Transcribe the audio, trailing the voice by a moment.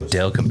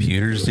Dell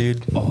computers,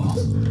 dude. Oh.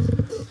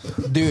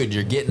 Dude,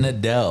 you're getting a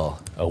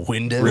Dell. A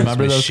Windows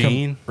Remember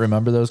machine.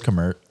 remember those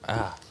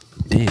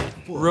Dude.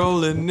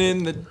 Rolling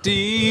in the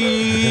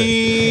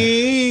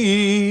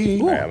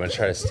deep. All right, I'm gonna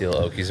try to steal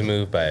Okie's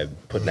move by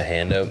putting a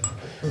hand up,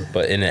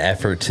 but in an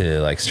effort to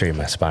like straighten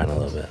my spine a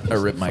little bit. I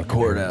ripped my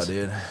cord out,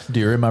 dude. Do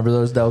you remember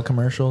those Dell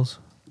commercials?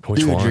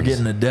 Which Dude, ones? you're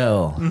getting a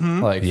Dell.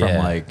 Like from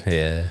like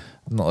yeah.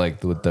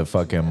 like with the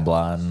fucking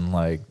blonde,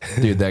 like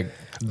dude, that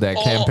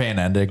campaign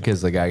ended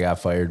because the guy got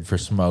fired for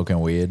smoking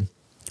weed.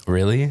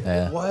 Really?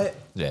 Yeah. What?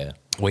 Yeah.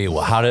 Wait,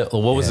 what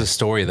was the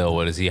story though?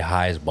 What is he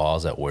high as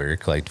balls at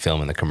work, like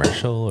filming the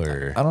commercial,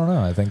 or? I don't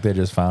know. I think they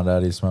just found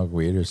out he smoked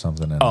weed or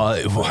something. And You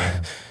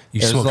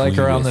it was smoked like weed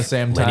around with the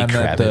same Lenny time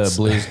that the Kravitz.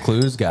 Blues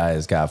Clues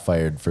guys got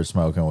fired for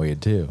smoking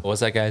weed too. What was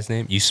that guy's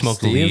name? You smoked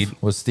Steve? weed.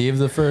 Was Steve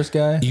the first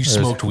guy? You Or is-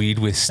 smoked weed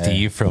with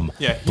Steve from.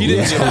 Yeah, he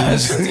didn't get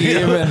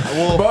Steve and,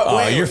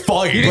 Oh, you're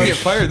fired. He didn't get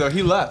fired though.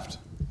 He left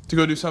to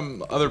go do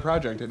some other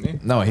project, didn't he?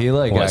 no, he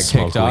like What, got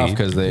smoke kicked off weed?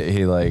 because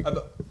he like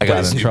I got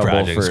his in new trouble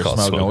project. It's for called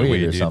smoking Smoking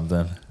weed or dude.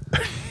 something.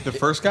 The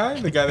first guy,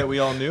 the guy that we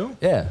all knew.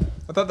 Yeah,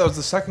 I thought that was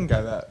the second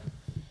guy that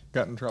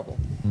got in trouble.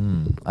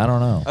 I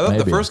don't know. I thought the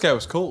Maybe. first guy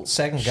was cool.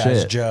 Second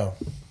guy's Shit. Joe.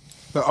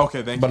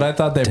 Okay, thank But you. I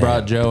thought they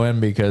brought Joe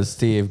in because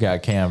Steve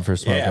got canned for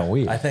smoking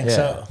weed. I think Yeah.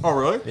 so. Oh,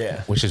 really?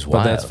 Yeah. Which is But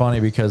wild. that's funny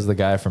because the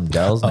guy from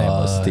Dell's name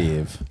was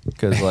Steve.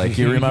 Because like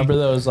you remember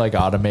those like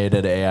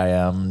automated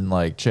AIM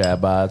like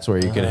chatbots where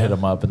you could hit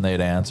them up and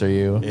they'd answer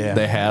you. Yeah.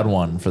 They had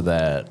one for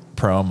that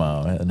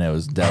promo and it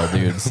was Dell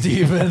dude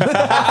Steven.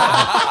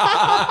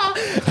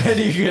 And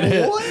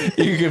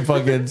you could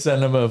fucking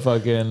send him a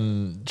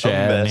fucking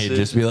chat and he'd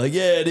just be like,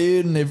 "Yeah,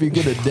 dude, and if you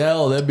get a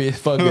Dell, that'd be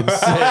fucking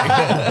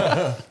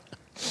sick."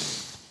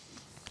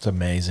 It's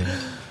amazing.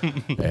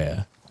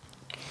 Yeah.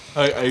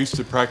 I used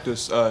to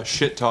practice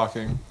shit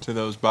talking to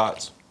those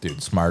bots.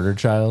 Dude, Smarter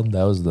Child,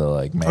 that was the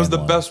like main That was the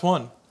one. best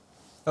one.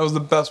 That was the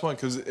best one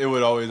because it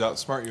would always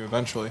outsmart you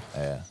eventually.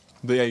 Yeah.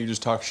 But yeah, you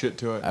just talk shit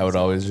to it. I would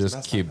always just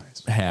That's not keep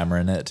nice.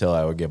 hammering it till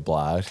I would get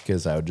blocked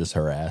because I would just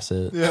harass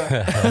it.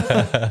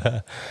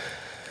 Yeah.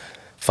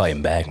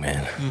 Fighting back,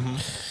 man.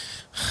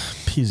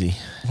 Peasy.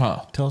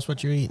 Huh. Tell us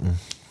what you're eating.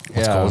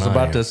 Yeah, I was going on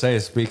about here? to say,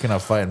 speaking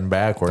of fighting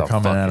back, we're The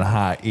coming in fuck?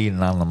 hot,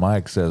 eating on the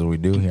mics as we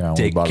do here on We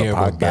Take Bought a care of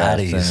our Podcast.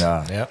 bodies.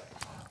 And, Yep.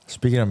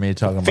 speaking of me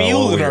talking about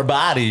Feeling what our we,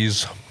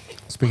 bodies.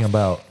 speaking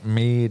about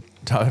me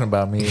talking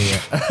about me.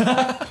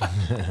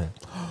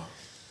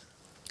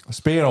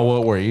 Speaking of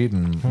what we're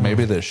eating,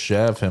 maybe the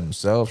chef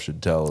himself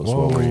should tell us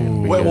what we're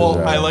eating. Wait, because,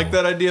 well, I like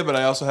that idea, but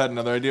I also had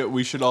another idea.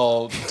 We should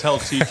all tell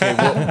TK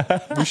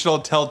what we should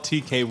all tell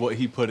TK what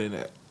he put in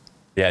it.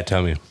 Yeah,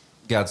 tell me.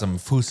 got some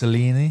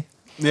fusilini.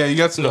 Yeah, you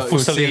got some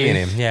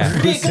Fusellini. Yeah.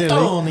 It looks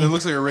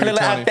like a Little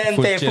rigatoni.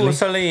 attente Fusilli.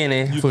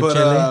 Fusellini. You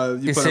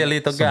put You say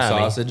little Some gummy.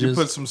 you sausages.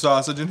 put some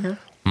sausage in here.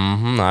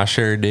 I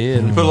sure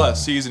did. You put a lot of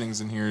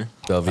seasonings in here.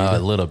 A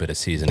little bit of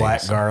seasoning.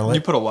 Black garlic.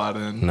 You put a lot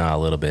in. No, a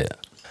little bit.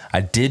 I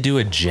did do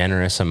a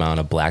generous amount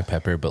of black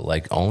pepper, but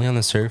like only on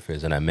the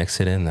surface, and I mixed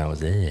it in. And that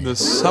was it. The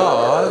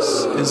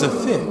sauce is a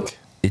thick.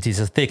 It is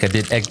a thick. I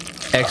did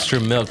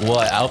extra milk. Well,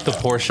 out the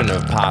portion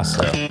of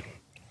pasta.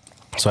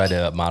 So I had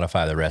to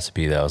modify the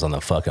recipe that was on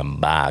the fucking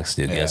box,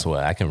 dude. Guess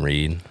what? I can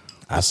read.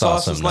 I The saw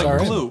sauce some is like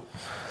numbers. glue.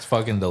 It's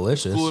fucking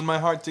delicious. Glue in my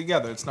heart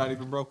together. It's not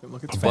even broken.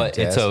 Look, it's But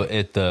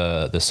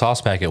the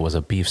sauce packet was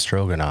a beef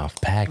stroganoff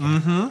packet.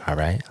 All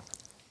right.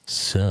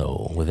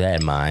 So with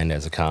that in mind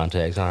as a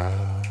context,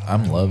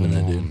 I'm loving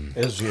it, dude.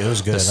 It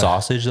was good. the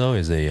sausage though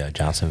is a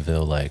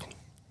Johnsonville like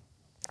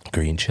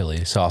green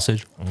chili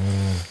sausage.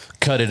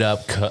 Cut it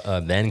up,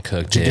 then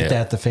cooked Did you it. get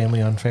that at the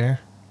Family Unfair?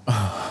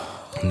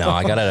 No,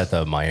 I got it at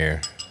the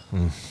Meyer.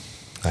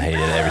 I hated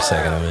every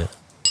second of it.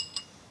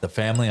 The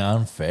family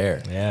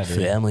unfair. Yeah, dude.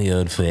 Family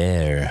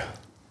unfair.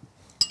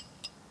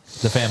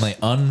 The family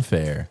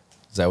unfair.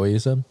 Is that what you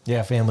said?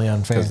 Yeah, Family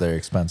Unfair. Because they're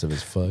expensive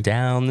as fuck.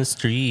 Down the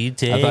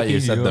street, I thought you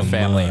taking said the your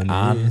family money.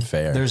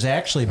 unfair. There's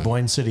actually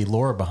Boyne City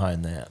lore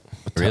behind that.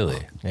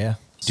 Really? Yeah.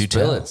 Do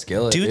Spill tell. it,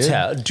 skill it. Do dude.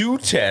 tell. Do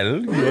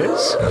tell.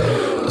 Yes.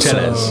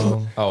 Tell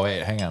us. Oh,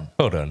 wait, hang on.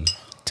 Hold on.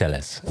 Tell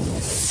us.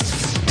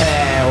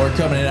 Hey, we're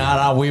coming in hot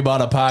on We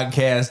Bought a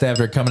Podcast.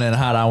 After coming in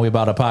hot on We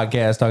Bought a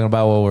Podcast, talking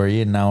about what we're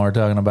eating. Now we're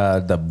talking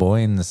about the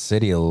Boyne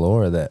City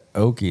lore that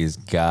Okie's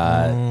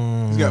got.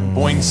 He's got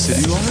Boyne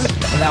City on it.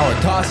 Now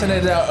we're tossing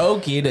it to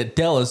Okie to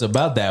tell us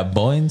about that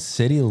Boyne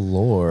City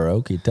lore.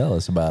 Okie, tell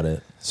us about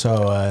it.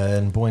 So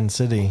in Boyne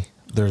City,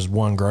 there's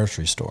one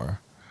grocery store.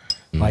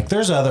 Like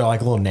there's other like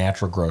little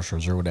natural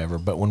grocers or whatever,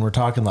 but when we're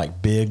talking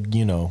like big,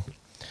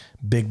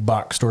 big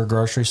box store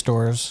grocery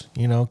stores,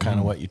 kind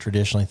of what you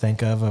traditionally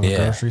think of a Yeah.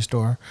 grocery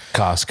store.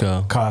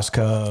 Costco.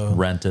 Costco,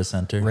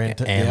 Rent-A-Center.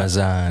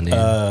 Amazon.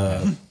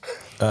 Dude.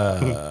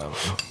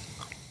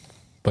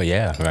 But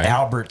yeah, right.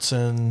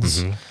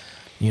 Albertsons,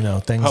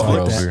 things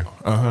Publix.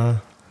 like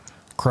that.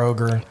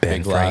 Kroger, Ben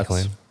Big Lots.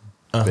 Franklin.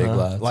 Big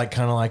Lots. like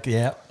kind of like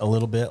a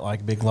little bit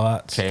like Big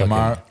Lots.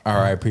 Kmart,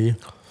 R.I.P.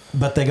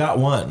 But they got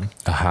one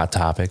A hot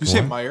topic. You say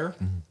one. Meyer.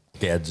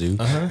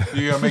 Gadzooks.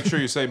 You gotta make sure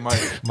you say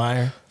Meyer.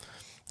 Meyer,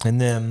 and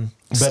then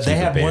But they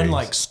had one berries.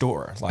 like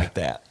store like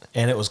that,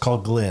 and it was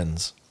called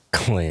Glenn's.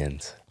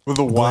 Glenn's. With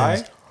a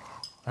Y?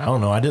 I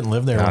don't know. I didn't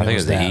live there. No, when I think it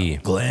was it's that. an E.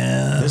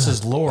 Glenn. This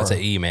is lore. That's an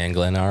E, man.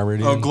 Glen Arbor,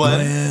 dude. Oh,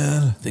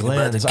 Glenn.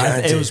 Glenn's.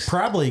 It was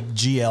probably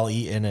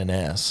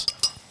GLENNS.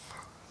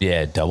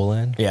 Yeah, double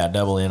N. Yeah,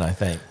 double N, I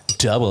think.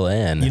 Double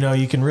N. You know,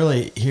 you can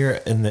really hear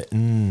it in the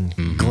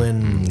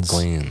Glenn's.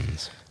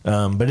 Glenn's.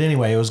 But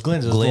anyway, it was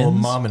Glenn's. It was a little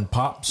Glenn's?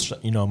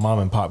 mom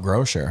and pop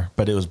grocer,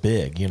 but it was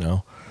big, you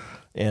know.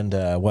 And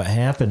what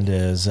happened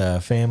is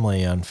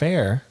Family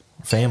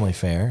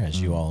Fair,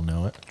 as you all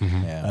know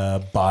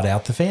it, bought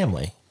out the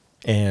family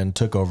and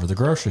took over the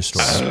grocery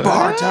store.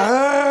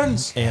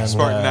 Spartans! And,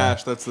 Spartan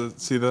Nash, that's the,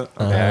 see that?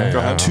 Okay, go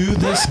ahead. To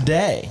this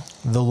day,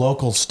 the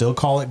locals still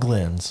call it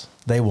Glenn's.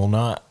 They will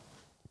not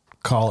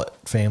call it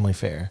Family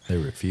Fair. They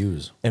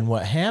refuse. And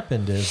what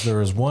happened is there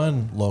was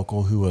one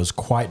local who was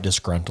quite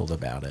disgruntled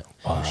about it.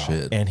 Oh,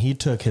 shit. And he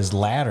took his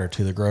ladder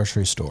to the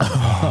grocery store.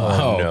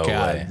 Oh, no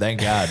God. way.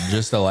 Thank God.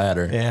 Just a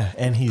ladder. Yeah,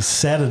 and he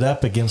set it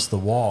up against the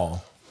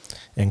wall.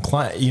 And,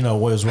 you know,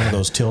 was one of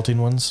those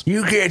tilting ones.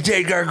 You can't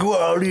take our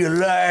quality of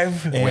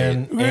life.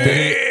 And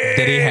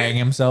Did he hang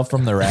himself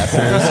from the rafters?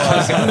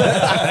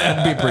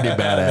 That'd be pretty badass.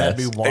 that'd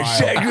be wild.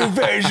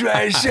 Sacrifice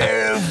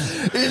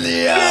myself in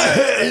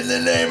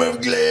the name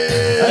of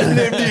Glenn. I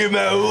lived here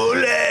my whole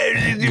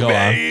life. Go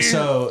on.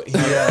 So,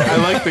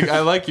 I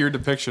like your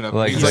depiction of him.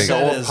 Like- He's like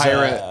like- an old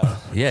pirate.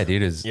 Yeah,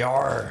 dude.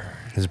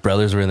 His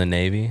brothers were in the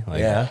Navy.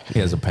 Like, yeah. He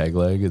has a peg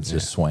leg. It's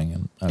just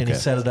swinging. Okay. And he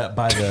set it up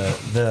by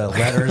the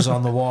letters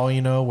on the wall,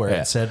 you know, where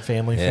Yeah. it said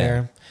Family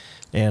Fair.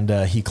 And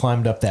he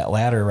climbed up that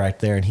ladder right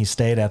there, and he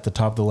stayed at the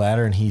top of the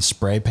ladder, and he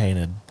spray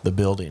painted the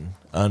building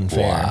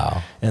unfair.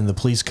 Wow. And the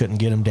police couldn't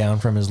get him down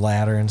from his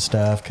ladder and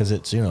stuff because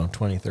it's,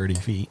 20, 30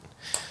 feet.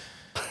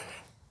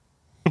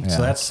 Yeah.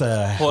 So that's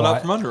Pull it why-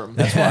 out from under him.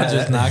 That's why I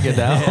just knock it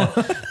down.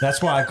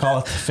 that's why I call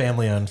it the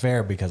Family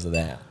Unfair because of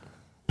that.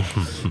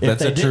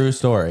 That's a true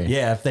story.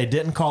 Yeah, if they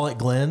didn't call it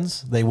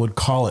Glenn's, they would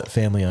call it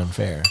Family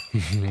Unfair.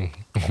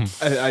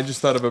 I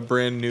just thought of a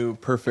brand new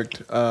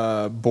perfect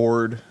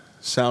board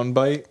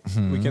soundbite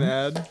we can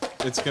add.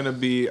 It's going to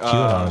be...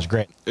 QAnon is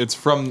great. It's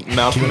from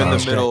Malcolm in the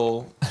QAnon's great.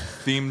 Middle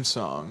theme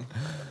song.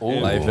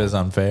 Life is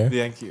unfair.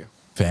 Thank you.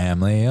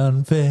 Family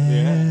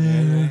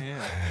unfair.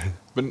 Yeah.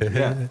 But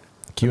yeah.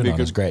 QAnon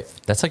is great.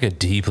 That's like a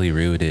deeply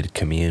rooted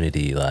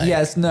community. Like,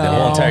 Yes, no. the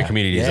whole entire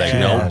community is like, Yeah,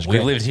 no, it's we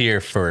great. lived here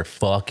for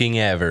fucking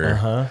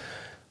ever.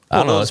 I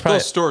Well, don't know. It's probably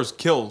those stores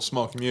kill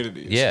small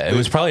communities. yeah. It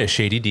was probably a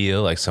shady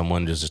deal. Like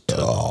someone just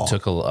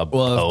took a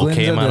Well, if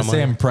okay Glenn's amount at of the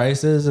money. same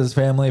prices as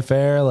Family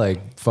Fair,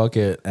 like, fuck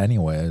it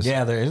anyways.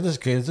 Yeah, it's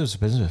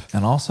expensive.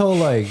 And also,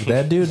 like,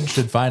 that dude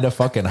should find a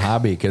fucking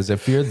hobby, because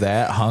if you're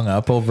that hung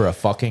up over a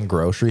fucking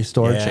grocery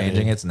store Yeah,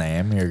 changing dude. its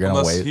name, you're going to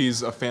Unless wait.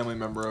 he's a family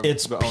member of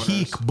It's the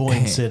peak owners.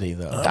 Boyne City,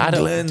 though. I don't,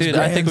 Glenn's dude.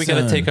 I think we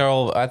gotta grandson. take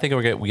our. I think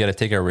we got to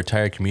take our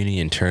retired community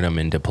and turn them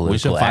into We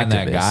political should find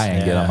activists. that guy and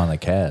get Yeah. him on the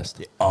cast.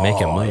 Make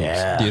him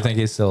moves. Do you think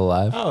he's still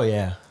alive? Oh,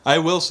 yeah. I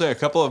will say a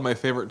couple of my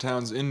favorite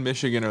towns in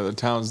Michigan are the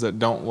towns that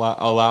don't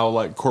allow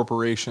like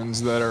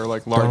corporations that are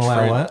like large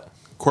allow what?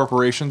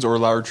 corporations or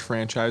large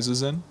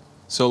franchises in.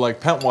 So like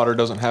Pentwater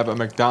doesn't have a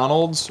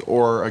McDonald's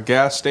or a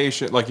gas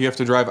station. Like you have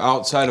to drive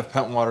outside of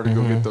Pentwater to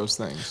go get those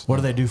things. What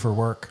do they do for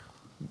work?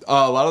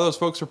 A lot of those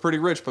folks are pretty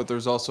rich, but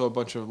there's also a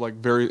bunch of like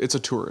it's a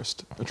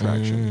tourist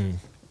attraction,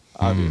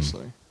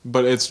 obviously.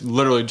 But it's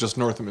literally just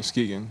north of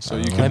Muskegon, so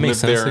you That can makes live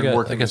sense. there They and got,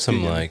 work they in got some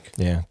Muskegon. like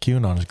Yeah,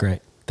 QAnon is great.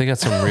 they got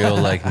some real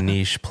like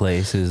niche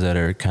places that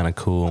are kind of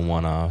cool and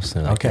one offs.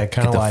 Like, Okay, get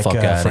kinda the like, fuck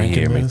out of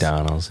here, Frankenmuth.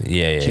 McDonald's.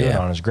 Yeah,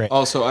 QAnon is great.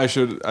 Also, I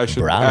should add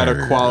a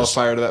Browners.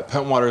 qualifier to that.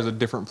 Pentwater is a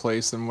different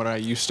place than when I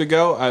used to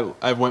go.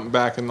 I went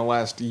back in the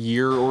last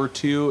year or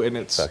two, and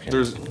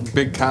there's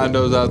big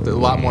condos out there. A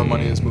lot more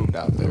money has moved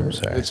out there.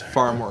 Sorry. It's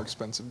far more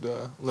expensive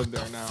to live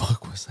there now.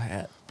 Fuck was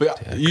that?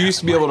 But you used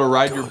to be able to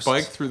ride your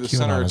bike through the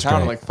center of is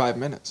town in great. like 5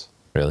 minutes.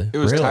 Really? It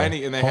was Really?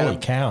 tiny, and they Holy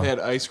cow. they had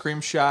ice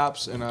cream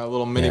shops and a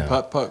little mini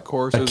Yeah. putt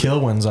courses.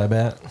 Kilwins, I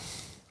bet.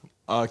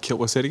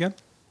 What's it again?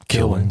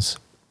 Kilwins.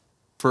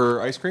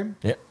 For ice cream?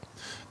 Yep.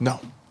 No.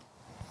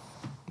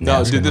 Yeah,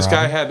 No, dude, this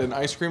guy Robin. had an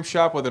ice cream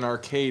shop with an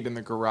arcade in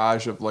the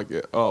garage of like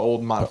an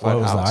old modified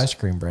What was the house. ice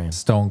cream brand?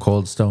 Stone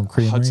Cold Stone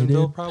Creamery,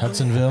 Hudsonville, dude. probably.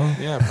 Hudsonville?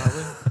 Yeah,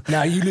 probably.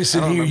 Now you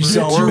listen I don't here.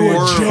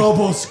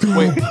 remember. scoop.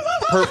 Wait,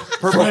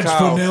 Purple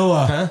Cow.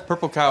 vanilla.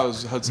 Purple Cow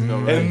is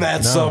Hudsonville, right?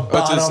 that's No. Oh,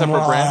 it's a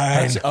separate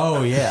brand, That's-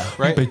 oh, yeah.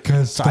 right?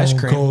 Because ice Stone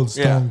cream. Cold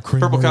Yeah, Stone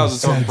Creamery Purple Cow's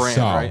its own said brand,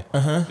 so.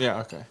 right?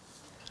 Yeah, okay.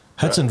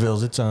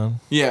 Hudsonville's its own.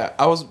 Yeah,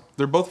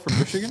 they're both from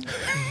Michigan.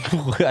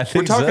 We're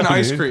We're talking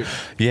ice cream.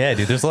 Yeah,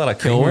 dude. There's a lot of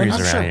creameries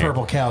I'm around sure here.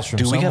 Purple Cow's from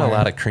Dude, we got a somewhere.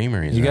 lot of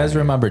creameries. You around guys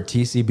here. remember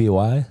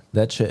TCBY?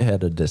 That shit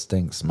had a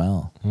distinct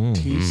smell.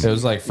 It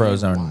was like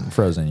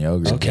frozen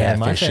yogurt. Okay. Yeah,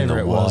 my Catfish in the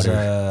favorite was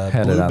water.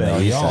 Had it on the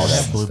Bluebell. east Y'all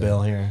side. have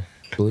Bluebell here.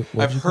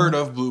 I've heard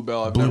of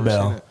Bluebell. I've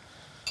Bluebell. never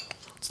seen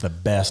It's the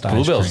best ice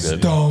Bluebell's cream.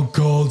 good. Stone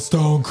Cold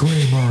Stone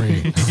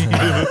Creamery.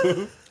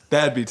 it.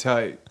 That'd be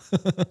tight.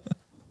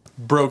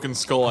 Broken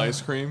Skull ice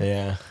cream.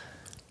 Yeah.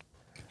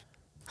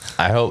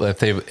 I hope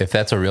if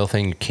that's a real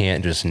thing, you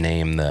can't just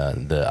name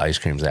the ice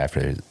creams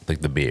after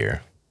like the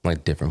beer,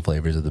 like different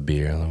flavors of the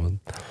beer.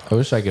 I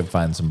wish I could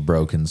find some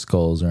broken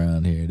skulls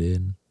around here,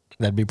 dude.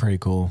 That'd be pretty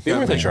cool. Be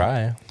worth a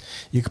try.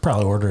 You could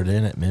probably order it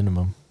in at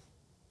minimum.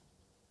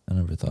 I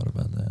never thought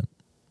about that.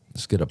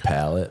 Just get a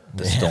pallet,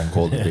 the Stone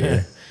Cold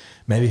beer.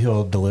 Maybe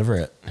he'll deliver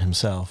it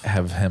himself.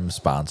 Have him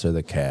sponsor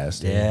the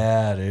cast. Dude.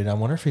 Yeah, dude. I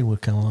wonder if he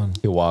would come on.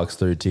 He walks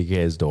through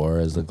TK's door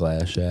as the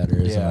glass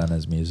shatters, Yeah. and then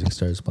his music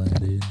starts playing,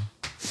 dude.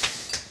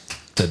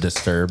 The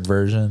Disturbed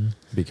version,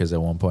 because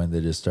at one point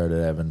they just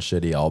started having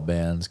shitty all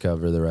bands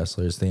cover the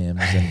wrestlers' themes,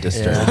 and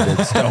Disturbed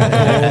did Stone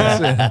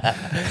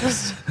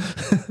Cold's.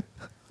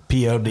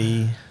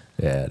 POD.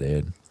 Yeah,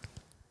 dude.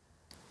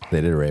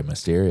 They did Rey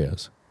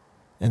Mysterio's.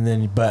 And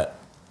then, but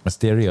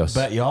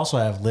Mysterios. you also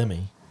have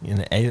Lemmy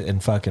in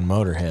fucking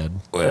Motorhead.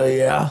 Well,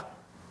 yeah.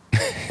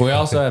 We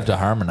also have to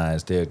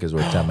harmonize, too, because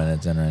we're 10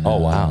 minutes in right now. Oh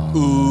wow.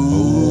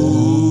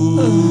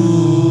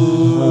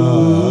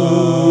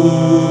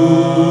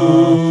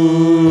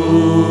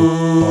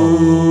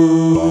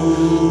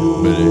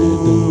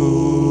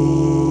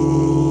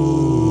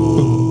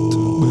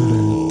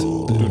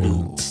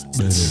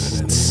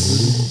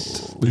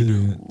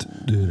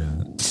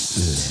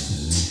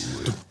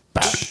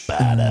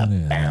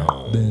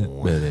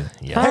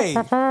 Hey,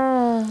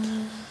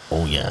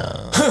 Oh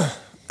yeah.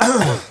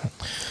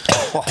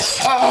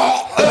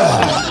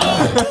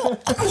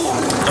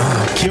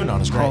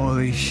 QAnon is great.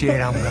 Holy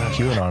shit, I'm gonna.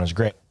 QAnon is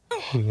great.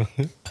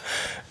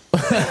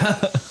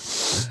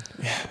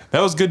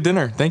 that was good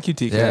dinner. Thank you,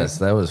 TK. Yes,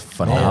 that was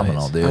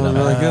phenomenal, dude. That was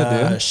really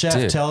good, dude. Chef,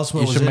 Dude, tell us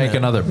what You was should in make it.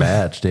 another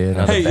batch, dude.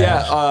 Hey,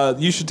 yeah,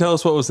 you should tell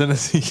us what was in it.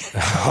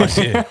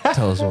 TK.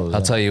 Tell us what was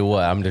I'll in tell you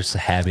what. I'm just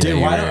happy that Dude,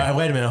 you wait were. a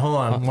minute, hold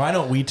on. Why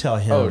don't we tell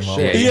him? Oh, while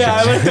shit. we- yeah,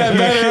 I like that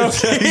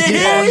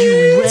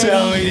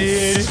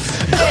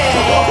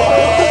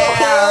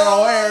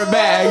We're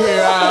back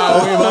here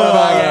on We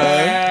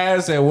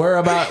Podcast, and we're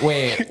about.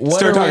 Wait, what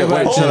Start are we talking.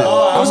 about? Wait, to- shut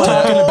up. I was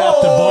talking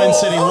about the Boyne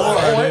City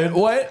lore, dude.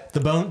 What? The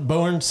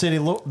Boyne City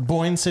lore.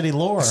 Boyne City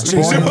lore, dude.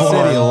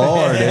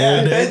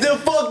 It's a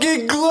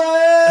fucking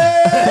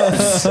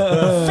glass.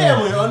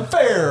 Family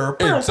unfair.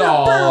 It's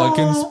all a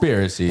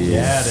conspiracy.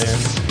 Yeah,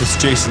 dude. It's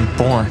Jason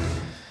Bourne.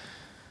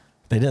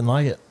 They didn't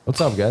like it. What's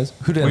up, guys?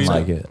 Who didn't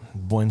like it?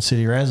 Boyne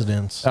City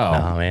residents. Oh,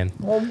 Oh man.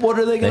 well, what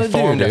are they They gonna do,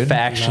 formed a dude?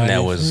 faction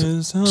that was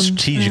is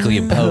strategically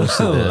opposed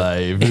to the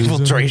Life is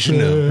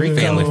infiltration of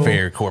Family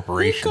Fair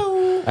Corporation.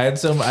 I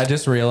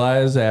just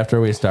realized after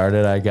we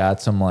started, I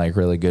got some like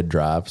really good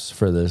drops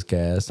for this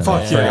cast. And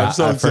Fuck yeah, I'm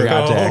so I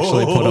forgot to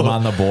actually put them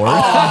on the board.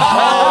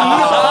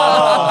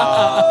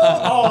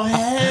 Oh,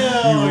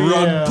 hell You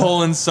rug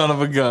pulling son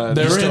of a gun.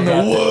 They're in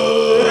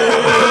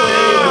the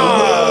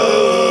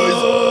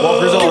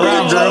Walkers all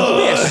around, girl.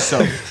 Yes, so.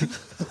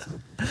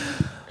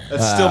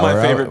 That's still my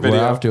favorite video.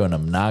 We're off to an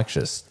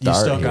obnoxious You start.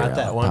 still here got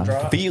that on one the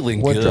drop?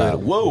 Feeling What good. drop?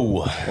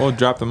 Whoa. Oh,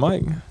 drop the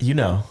mic. You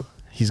know,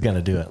 he's going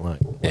to do it. Look,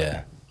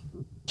 Yeah.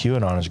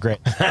 QAnon is great.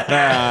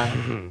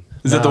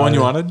 Is that the one you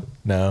wanted?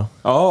 No,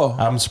 Oh.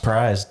 I'm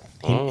surprised.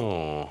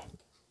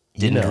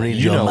 Didn't read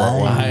your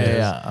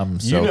mind. I'm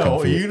so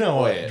confused. You know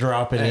what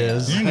drop it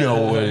is. You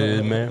know what it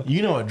is, man.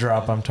 You know what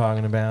drop I'm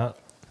talking about.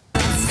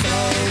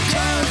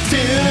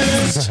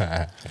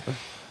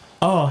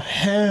 Oh,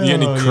 hell You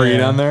got any Creed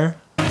yeah. on there?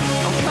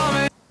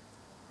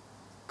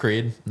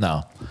 Creed?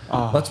 No.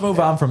 Let's move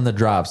on from the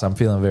drops. I'm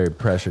feeling very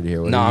pressured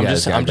here. What No, do you I'm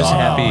guys just got going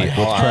happy. on?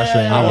 Hold What's on.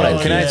 pressuring you I wanna-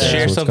 guys can I these days?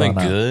 share What's something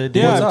going on? good?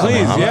 Yeah, What's up,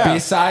 please, man? yeah.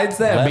 Besides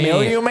that Let meal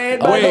me- you made,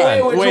 by the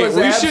way, Wait, which wait. was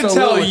We should tell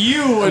absolutely-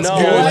 you what's No,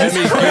 good. let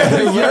me get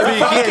to is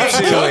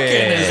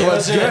it.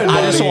 what's good,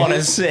 I just buddy. want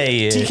to say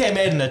it. TK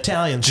made an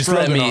Italian Just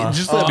let me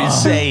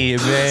say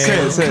it,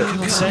 man. Say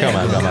it. Come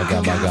on.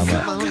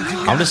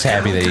 I'm just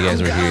happy that you guys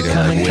were here to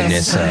like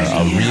witness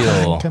a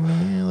real,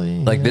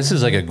 like this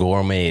is like a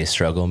gourmet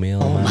struggle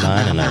meal in my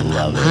mind, and I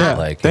love it. Yeah.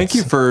 Like, Thank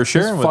you for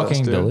sharing with us,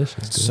 Fucking dude.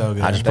 delicious. Dude. So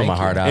good. I just put my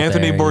heart out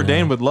Anthony there.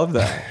 Bourdain would love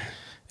that.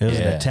 It was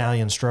Yeah. an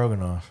Italian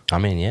stroganoff. I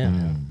mean, yeah,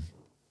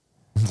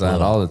 It's not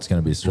all that's going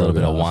to be a little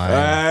bit of wine.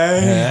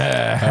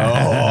 stroganoff.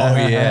 Oh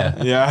yeah.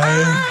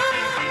 Yeah.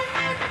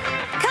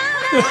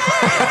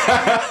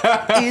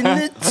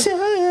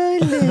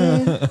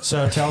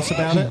 So tell us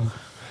about it.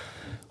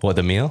 What,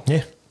 the meal?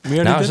 Yeah. We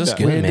already No, did it's just that.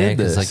 good, We man. did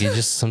Because this. like you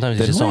just sometimes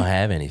you Didn't just we? don't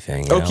have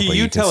anything. You Okay, know, but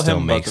you you tell can still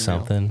him make about the meal.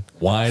 something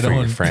Why for your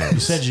don't friends. You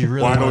said you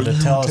really wanted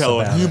to tell us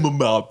about it.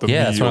 about the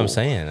Yeah, that's what I'm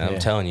saying. I'm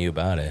telling you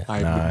about it.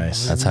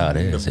 Nice. That's how it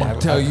is. yeah.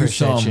 tell you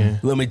appreciate something? you.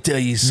 Let me tell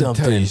you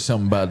Tell you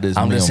something about this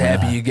I'm meal, just man.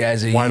 happy you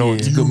guys are Why don't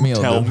here. you Good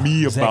meal, tell dude.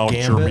 me Is that about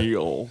your Gambit?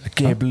 meal? I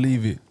can't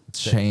believe it.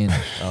 Shane.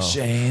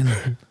 Shane.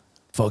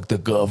 Fuck the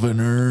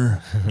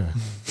governor.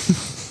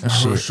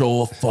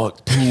 Herschel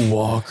fuck two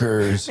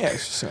walkers. Yeah,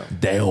 so.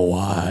 They'll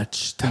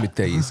watch. Let me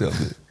tell you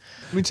something.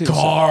 Let me tell you something.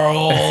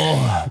 Carl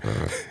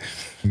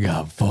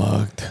got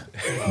fucked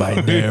by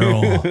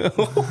Daryl.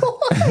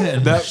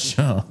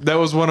 That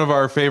was one of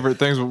our favorite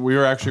things. We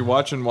were actually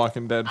watching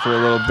Walking Dead for a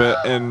little bit,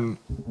 and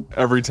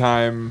every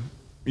time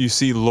you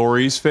see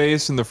Lori's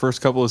face in the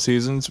first couple of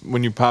seasons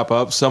when you pop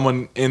up,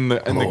 someone in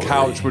the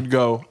couch would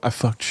go, "I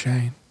fucked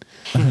Shane,"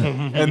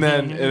 and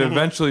then it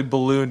eventually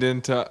ballooned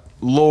into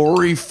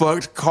Lori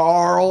fucked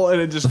Carl, and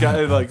it just got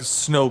like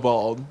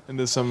snowballed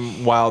into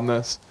some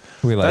wildness.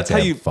 We like That's to how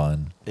have you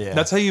fun. Yeah.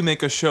 That's how you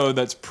make a show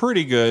that's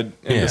pretty good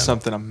into Yeah.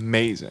 something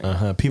amazing.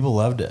 People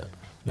loved it.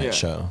 That Yeah.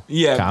 show.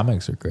 Yeah,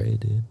 Comics are great,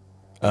 dude.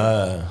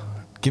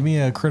 Give me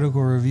a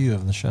critical review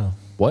of the show.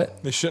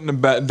 What? they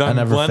shouldn't have done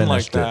never Glenn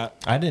like finished it. that.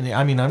 I didn't.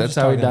 I mean, I'm That's just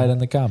how he talking- died in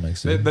the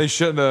comics. They, Dude. they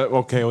shouldn't have.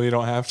 Okay, well, you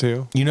don't have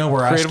to. You know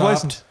where I Creative stopped?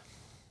 license.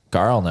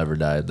 Carl never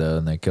died though,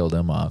 and they killed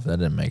him off. That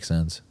didn't make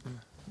sense.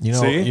 You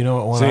know. See? You know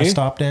what one I See?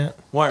 stopped at?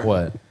 Why?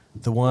 What?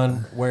 The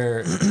one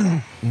where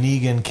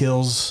Negan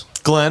kills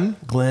Glenn?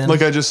 Glenn.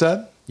 Like I just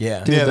said?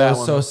 Yeah. Dude, Yeah, that that was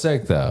one. so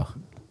sick though.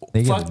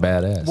 Negan's Fuck.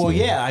 badass. Well,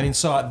 dude. yeah. I mean,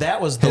 so that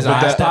was the His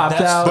last- eyes popped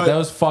that's- out. but- That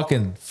was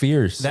fucking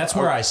fierce. That's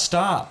where I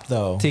stopped,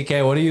 though.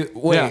 TK, what do you?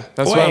 Wait, Yeah,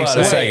 that's wait, what I'm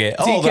wait, saying.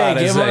 Second. Hold TK, on a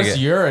give us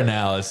second. your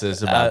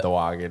analysis about The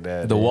Walking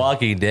Dead. The dude.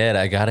 Walking Dead,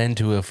 I got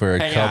into it for a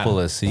Hang couple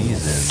on. of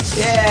seasons.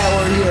 Yeah,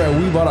 we're here.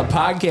 We bought a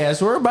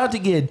podcast. We're about to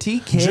get John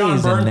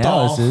TK's Bernthal.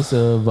 analysis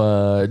of.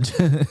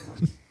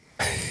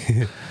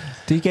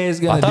 TK is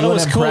I gonna thought do it an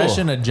was cool.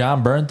 impression of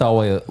John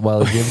Bernthal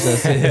while he gives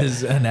us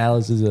his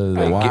analysis of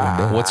The Walking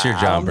Dead. What's your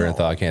John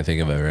Bernthal? I can't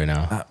think of it right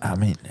now. I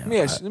mean,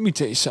 Let me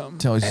tell you something.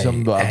 tell you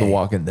something about The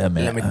Walking Dead,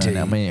 man. let me tell you.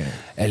 I mean,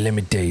 Hey, let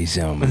me tell you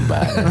something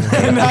about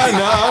it.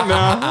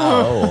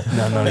 No.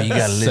 No, you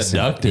gotta listen.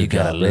 Seductive, You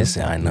gotta John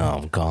listen. I know,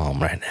 I'm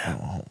calm right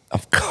now.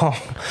 I'm calm.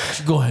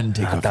 go ahead and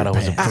take I off thought your it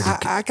was a pants.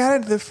 pretty. I got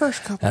into the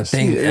first couple I of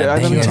think. seasons. I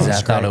think it's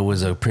I thought it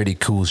was a pretty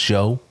cool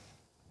show,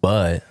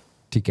 but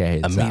TK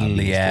hates immediately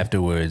zombies,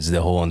 afterwards,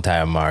 the whole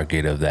entire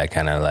market of that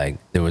kind of like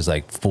there was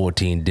like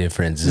 14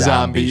 different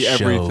zombie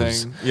shows.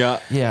 everything. Yeah.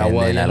 Yeah, And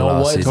well, then you I know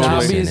lost what? interest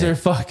Zombies in it. are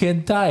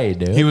fucking tight,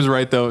 dude. He was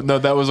right though. No,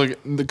 that was like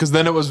because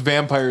then it was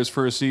vampires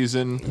for a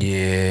season.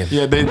 Yeah.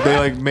 Yeah, they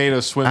like made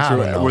a swim I through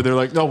don't it know. where they're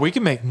like, no, we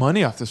can make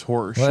money off this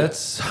horror shit.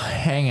 Let's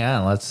hang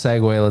on. Let's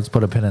segue. Let's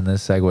put a pin in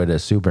this segue to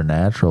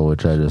Supernatural,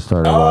 which I just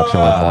started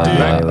watching with more dude.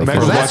 lately. Mega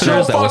For Watchers,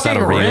 listeners, that was not a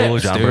fucking real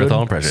rips, John dude.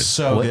 Bernthal impression.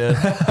 So good.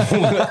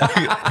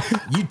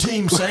 You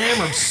team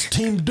Sam or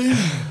team Dean?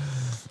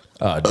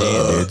 Oh,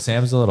 damn, dude.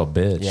 Sam's a little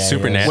bitch. Yeah,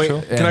 Supernatural.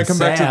 Wait, can I come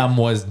back to Sam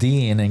was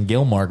Dean in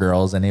Gilmore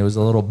Girls, and he was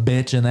a little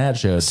bitch in that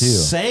show, too.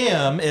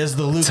 Sam is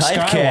the Luke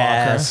Typecast.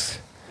 Skywalker.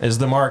 Is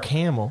the Mark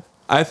Hamill.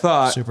 I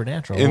thought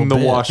Supernatural. in The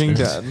Little bitch, Walking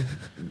dude.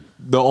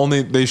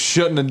 Dead, they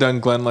shouldn't have done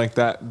Glenn like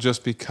that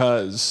just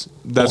because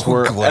that's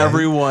where Glenn.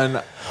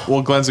 everyone.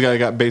 Well, Glenn's the guy that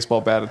got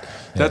baseball batted.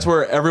 That's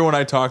where everyone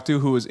I talked to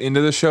who was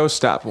into the show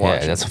stopped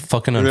watching. Yeah, that's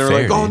fucking They unfair. were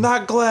like, "Oh, dude.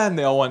 not Glenn."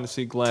 They all wanted to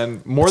see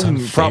Glenn more That's than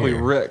unfair. probably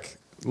Rick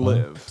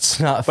live. It's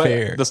not But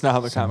fair. that's not how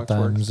the comics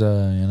work. Sometimes,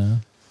 you know.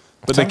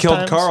 But they killed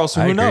Sometimes. Carl,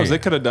 so I who knows? agree.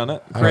 They could have done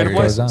it. I Creative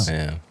agree. license.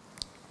 Yeah.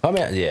 I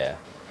mean, yeah.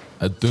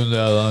 I did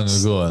that long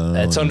ago.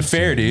 That's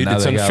unfair, dude. Now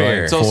It's they got,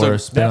 unfair. It's also- four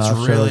spin-off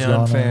that's really shows going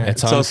on. unfair.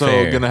 It's It's also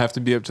unfair. gonna have to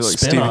be up to like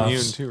Stephen Spin-offs.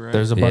 Yeun too, right?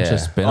 There's a bunch Yeah. of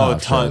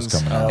spin-off shows tons.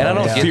 coming out. And I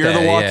don't Yeah. get Fear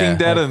that, the Walking yeah.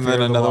 Dead, and Fear then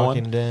the another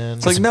Walking one. Dead.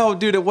 It's like, no,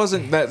 dude, it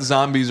wasn't that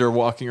zombies are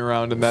walking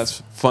around and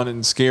that's fun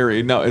and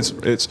scary. No, it's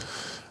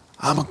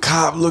I'm a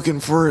cop looking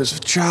for his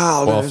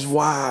child Well, and his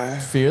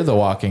wife. Fear the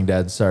Walking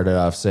Dead started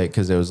off sick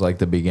because it was like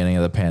the beginning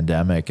of the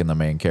pandemic, and the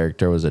main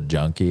character was a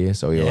junkie.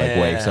 So he like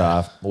wakes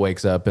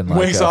up and like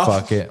Wakes off?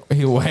 fucking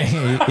he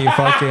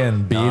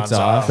fucking beats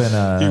off in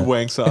He a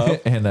wanks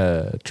up, in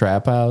a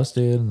trap house,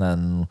 dude. And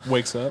then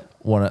wakes up.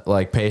 one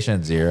like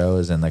patient zero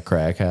is in the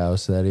crack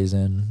house that he's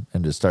in,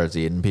 and just starts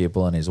eating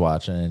people, and he's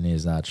watching it, and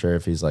he's not sure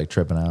if he's like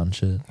tripping out and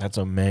shit. That's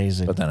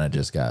amazing. But then it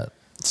just got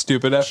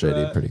Stupid after shitty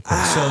that. pretty quick.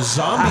 So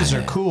zombies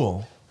are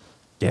cool,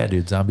 Yeah,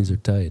 dude, zombies are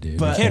tight, dude.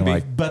 but You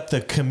can't, but the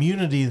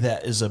community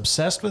that is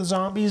obsessed with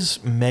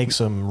zombies makes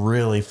them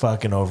really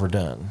fucking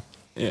overdone.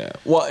 Yeah.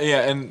 Well,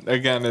 yeah, and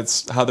again,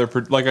 it's how they're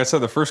like I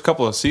said, the first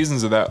couple of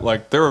seasons of that,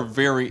 like there were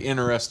very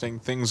interesting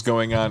things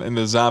going on, and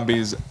the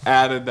zombies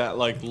added that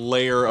like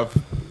layer of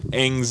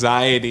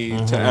anxiety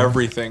to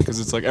everything because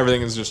it's like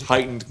everything is just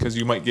heightened because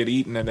you might get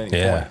eaten at any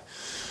Yeah. point.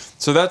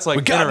 So that's like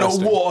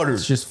interesting. water.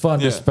 it's just fun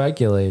Yeah. to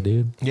speculate,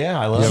 dude. Yeah,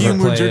 I love You it. ever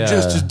Humans play, are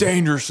just uh, as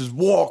dangerous as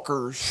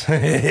walkers. What?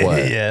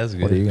 Yeah, that's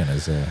good. What are you gonna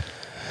say?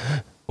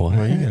 What? What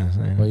are you gonna say?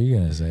 What are you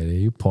gonna say?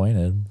 Dude? You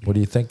pointed. What do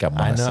you think I'm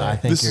gonna I know. say? I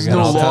think This you're is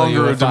gonna. no I'll tell you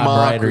longer a if I'm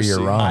right or you're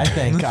democracy.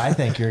 wrong. I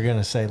think you're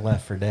gonna say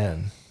Left 4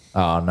 Dead.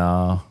 Oh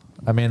no.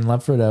 I mean,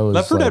 Left 4 Dead was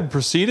Left 4 like, Dead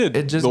preceded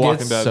It just The Walking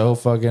gets Dead. so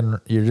fucking.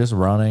 You're just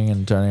running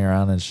and turning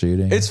around and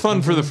shooting. It's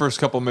fun for the first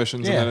couple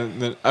missions, Yeah.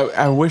 and then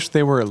I wish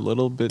they were a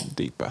little bit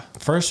deeper.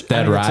 First,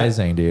 Dead I mean, it's a-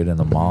 Rising, dude, in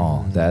the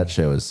mall. That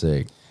shit was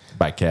sick.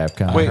 By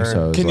Capcom. Wait,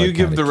 so it was can you like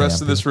give kinda the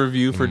rest of campy. this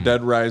review for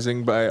Dead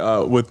Rising by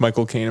with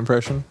Michael Caine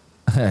impression?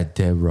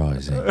 Dead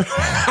Rising.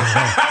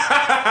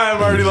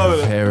 I'm already loving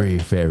it. Very,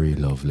 very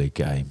lovely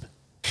game.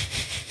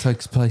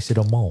 Takes place at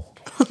a mall.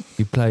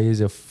 You play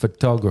as a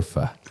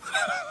photographer.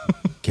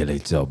 Killing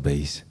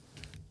zombies.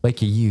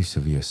 Making use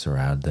of your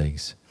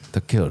surroundings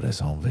to kill the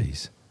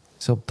zombies.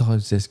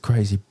 Sometimes there's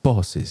crazy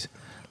bosses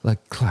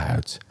like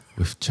clouds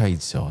with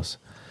chainsaws.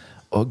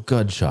 or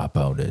gun shop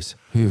owners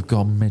who have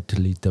gone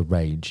mentally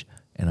deranged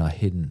and are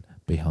hidden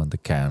behind the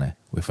counter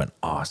with an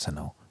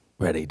arsenal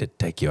ready to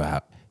take you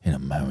out in a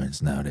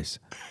moment's notice.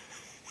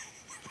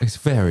 It's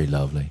very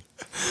lovely.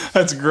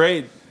 That's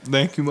great.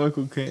 Thank you,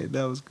 Michael Caine.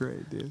 That was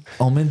great, dude.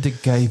 I'm into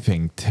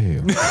gaping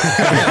too. If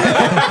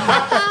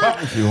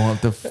you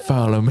want to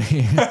follow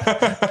me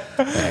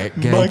at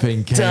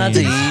Gaping Caines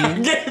Daddy,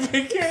 on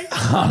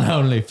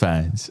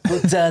OnlyFans.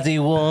 Daddy,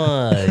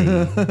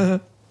 why?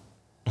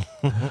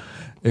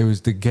 It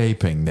was the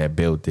gaping that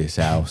built this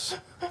house,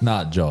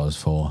 not Jaws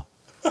 4.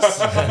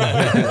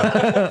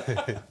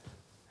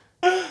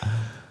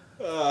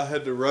 I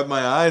had to rub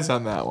my eyes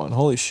on that one.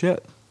 Holy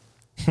shit.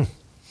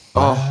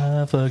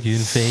 My fucking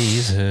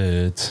face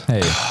hurts.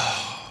 Hey,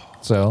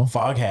 so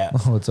Fog hat.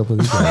 what's up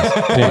with you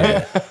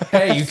guys?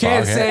 Hey, you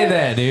can't say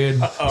that, dude.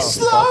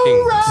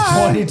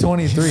 Fucking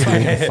 2023,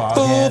 dude. Fog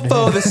Fool hat.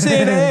 for the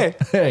city.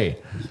 Hey,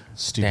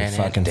 Stupid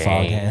fucking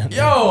fog hat.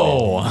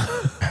 yo!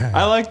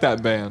 I like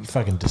that band.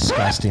 Fucking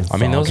disgusting. I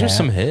mean, fog those are hat.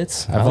 some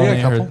hits. I've I only like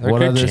a couple. heard They're what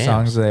good other jams.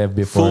 songs they have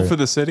before. Fool for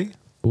the city.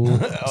 Fool.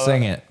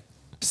 Sing it.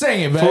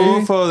 Sing it, Fool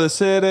baby. for the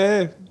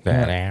city.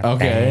 Okay,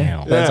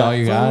 that's all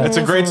you got. It's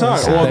a great song.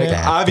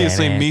 Well,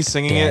 obviously, me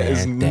singing it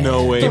is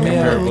no way Give me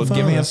comparable.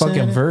 give me a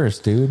fucking verse,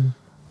 dude.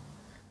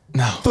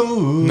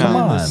 Fool No. Come in the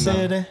on.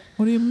 city.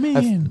 What do you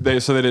mean? They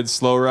did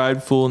Slow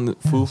Ride, Fool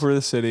for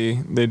the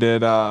City. They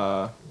did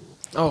oh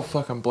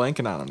fuck, I'm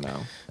blanking on them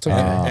now.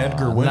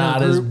 Edgar Winter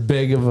Not as Group.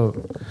 big of a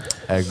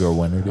Edgar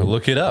Winter. Dude.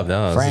 Look it up.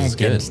 No, this is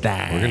good.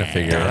 Frankenstein. We're gonna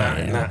figure it out.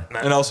 Right now.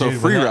 And also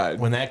Dude, Free when Ride.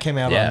 When that came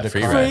out Yeah, on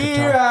Free Dakar Ride.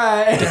 Free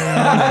ride.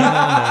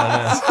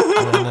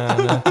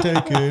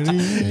 Take it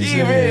easy.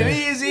 Even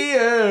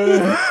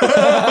easier.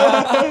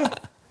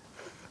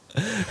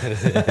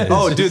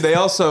 Oh, dude,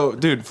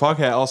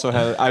 Foghat also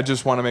had I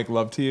Just Want to Make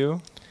Love to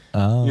You.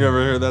 Oh, You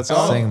ever heard that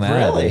song? sing that.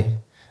 Really?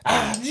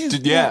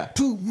 Dude, yeah. I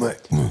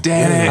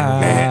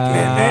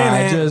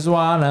just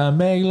wanna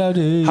make love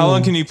to you. How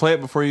long can you play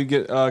it before you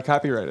get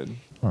copyrighted? I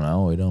don't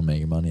know. We don't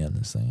make money on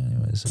this thing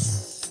anyway. So.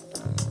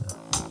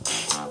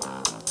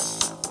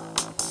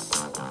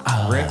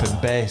 Rip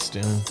and bass,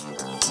 dude.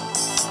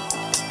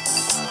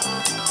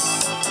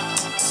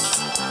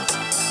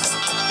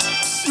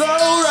 Slow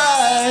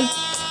ride.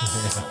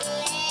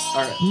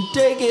 All right.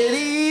 Take it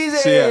easy.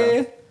 So,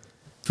 yeah.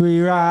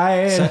 Free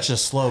ride. Such a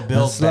slow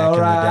build slow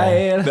back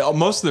in the day. ride.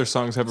 Most of their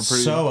songs have a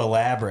pretty. So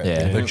elaborate.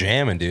 Yeah. dude. They're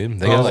jamming, dude.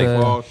 They Oh, got like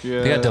fuck,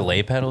 yeah. they got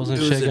delay pedals and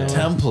It was shit. a Going.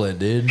 template,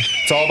 dude.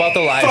 It's all about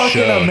the live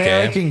Fucking show.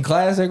 American Okay?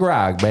 classic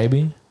rock,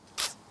 baby.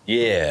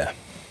 Yeah.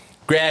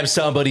 Grab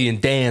somebody and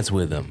dance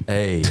with them.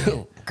 Hey.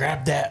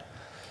 Grab that.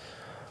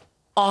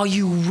 Are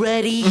you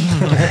ready?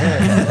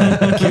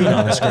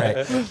 That's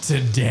great.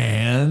 To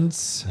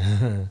dance.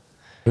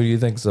 Who do you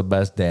think's the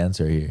best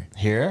dancer here?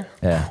 Here?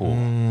 Yeah.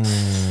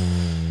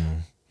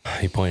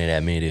 He pointed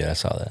at me, dude. I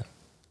saw that.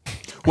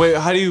 Wait,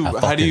 how do you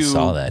fucking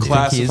saw that, dude.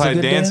 Think he's a classify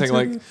good dancing?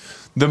 dancer? Like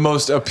the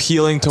most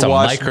appealing to It's a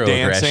watch microaggression,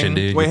 dancing.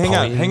 dude. Wait, You're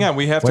hang pointing. on.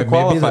 We have Wait, to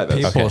maybe qualify the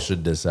this. people Okay.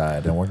 should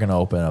decide, and we're gonna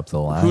open up the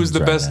lines. Who's the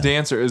right best now.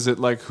 dancer? Is it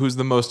like who's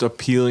the most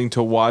appealing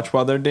to watch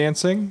while they're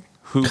dancing?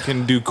 Who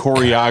can do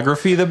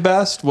choreography the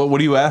best?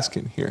 What are you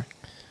asking here?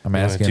 I'm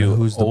asking do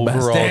who's the best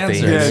overall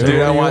dancer. dancer. Yeah, What dude,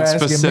 are I you want asking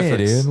specifics.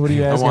 Me, dude? What are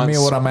you I asking want me?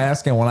 What I'm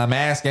asking when I'm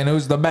asking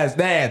who's the best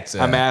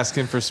dancer? I'm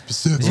asking for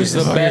specifics. Who's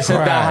the best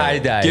at the high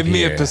dive? Give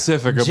me a here?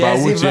 Pacific about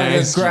Jesse which fucking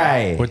is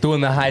Gray. We're doing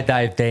the high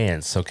dive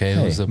dance, okay?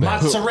 Who's the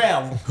best?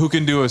 Mozzarella. who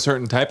can do a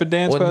certain type of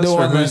dance We're best, or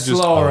doing the who's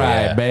just slow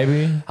ride, yeah.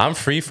 baby. I'm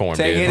freeform,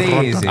 Take dude.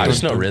 it easy. I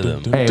just know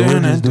rhythm. Hey, we're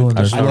just doing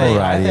the slow I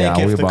ride. think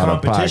Yeah, if we the bought a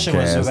competition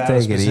was podcast. about a Take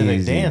it specific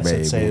easy, dance, it'd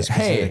baby. say a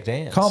specific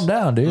Hey, dance. calm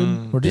down,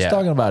 dude. We're just Yeah.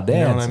 talking about You know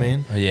dancing. what I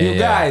mean? Yeah, You yeah.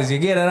 guys, you're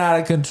getting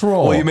out of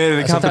control. Well, you made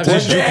it a Sometimes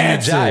just competition. juking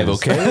and jive,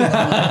 okay? You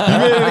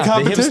made it a The hips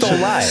competition.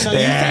 don't lie. So you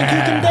think you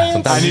can dance?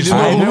 Sometimes I need you to just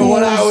know I knew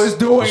what I was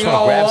doing Just wanna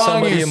all grab along,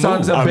 somebody you and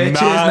sons move. of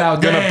bitches. Now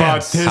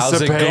dance.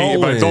 How's it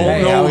going? but don't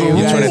Hey, know how the you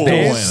guys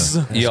rules.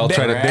 doing? You all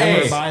trying to Hey,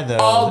 dance? by the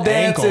all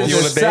ankles. dances You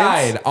wanna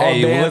aside, dance? all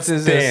Hey, let's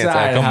dances dance.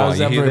 aside, Come on, how's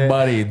you hear that?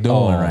 everybody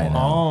doing right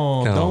now?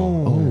 Oh, Come don't.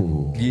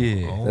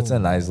 Yeah. That's a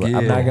nice. I'm Yeah.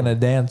 not gonna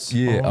dance.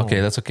 Yeah. Okay,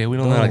 that's okay. We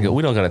don't gotta.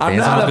 We don't gotta I'm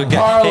dance. not I'm a a good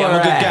guy. Hey, I'm a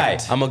parlor good guy.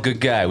 act. I'm a good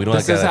guy. We don't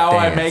This gotta is how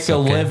I dance, make a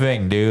okay?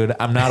 living, dude.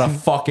 I'm not a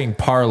fucking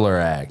parlor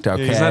act.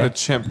 Okay, He's not a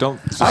chimp. Don't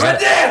I'm a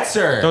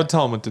dancer. don't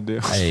tell him what to do.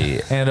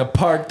 Hey, And a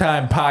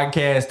part-time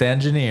podcast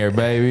engineer,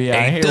 baby.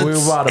 I hear we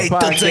bought a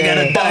podcast. I got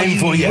a dime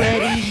for you.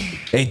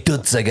 Hey,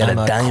 Toots, I got On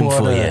a a dime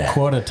for you.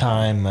 quarter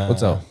time.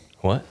 What's up?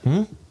 What?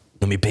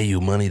 Let me pay you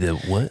money to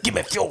what? Give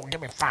me fuel.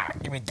 Give me fire.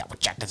 Give me double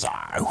check this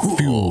out.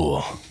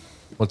 Fuel.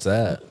 What's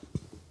that?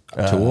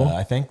 Tool?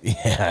 I think.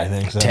 Yeah, I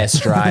think so.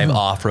 Test Drive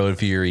Off-Road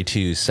Fury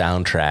 2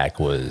 soundtrack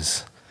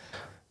was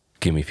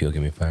Give Me Fuel,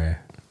 Give Me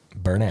Fire.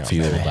 Burnout.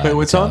 Fuel by Wait,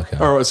 what song?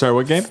 Metallica. Or sorry,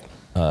 what game?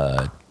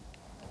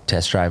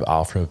 Test Drive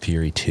Off-Road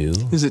Fury 2.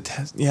 Is it?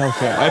 Yeah,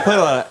 okay. I played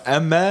a lot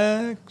of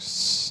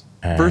MX.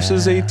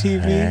 versus a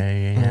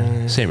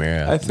TV. Same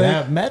era. I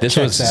think. That This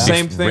was checks out.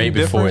 Same thing, right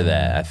before different?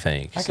 that, I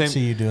think. I can see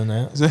you doing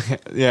that.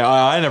 Yeah,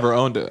 I never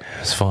owned it.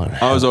 It's fun.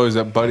 I was always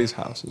at buddies'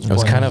 houses. It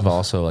was kind of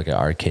also like an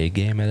arcade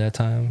game at that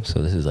time.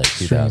 So this is like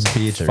Stream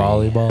 2003, beach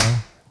volleyball.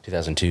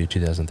 2002,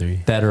 2003.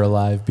 Dead or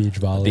alive beach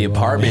volleyball. The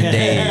apartment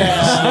days.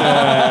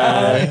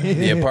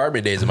 The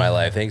apartment days of my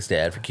life. Thanks,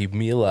 Dad, for keeping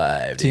me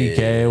alive. dude.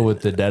 TK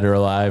with the dead or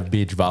alive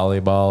beach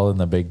volleyball and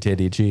the big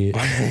titty cheat.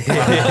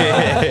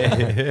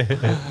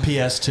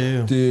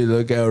 PS2. Dude,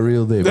 look how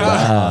real they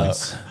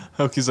bounce.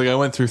 Okie's like, I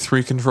went through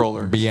 3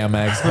 controllers.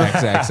 BMX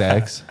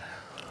XXX.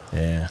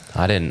 Yeah.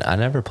 I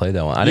never played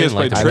that one. I You didn't guys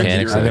like the played Tricky,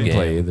 mechanics right? of the I didn't game.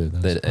 play either.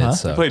 That Huh? it You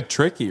sucked. played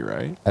Tricky,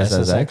 right?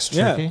 SSX?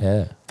 Yeah.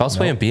 Yeah. If I was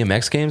playing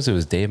BMX games, it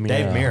was Dave Mirra.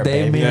 Dave Mirra,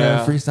 Dave baby. Mirra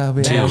Yeah. freestyle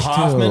BMX Matt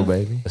Hoffman. too,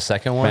 baby. The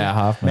second one. Matt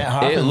Hoffman. Matt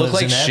Hoffman It looked lives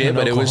like in shit, Edmond,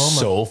 but it was Oklahoma.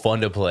 so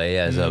fun to play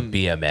as a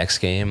BMX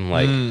game.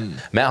 Like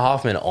Matt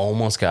Hoffman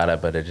almost got it,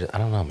 but it just, I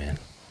don't know, man.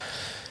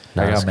 I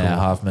Not got as Matt cool.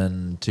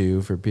 Hoffman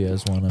 2 for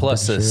PS1. I'm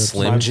Plus the pretty sure.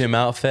 Slim Jim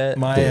outfit.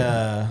 My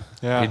Yeah.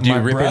 You my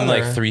ripping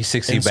like brother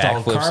 360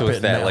 installed backflips carpet with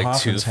in that Matt like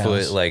Hoffman's 2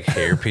 foot house. like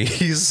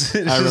hairpiece. It's I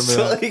remember just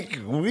that. like,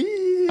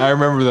 wee. I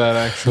remember that the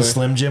actually.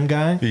 Slim Jim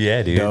guy.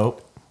 Yeah, dude.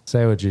 Dope.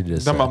 Say what you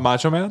just Talking said. about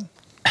Macho Man?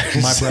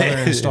 My brother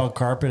installed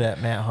carpet at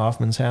Matt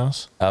Hoffman's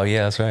house, Oh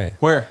yeah, that's right.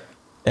 Where?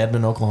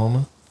 Edmond,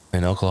 Oklahoma.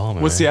 In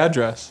Oklahoma. What's the man.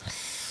 address?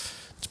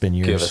 It's been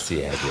Give years. us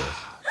the address.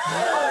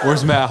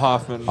 Where's Matt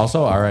Hoffman?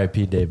 Also,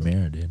 R.I.P. Dave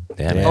Mirra, dude.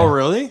 Damn it. Oh,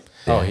 really?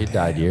 Oh, he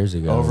died years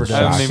ago. Overdose. I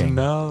didn't Shocking. even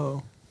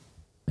know.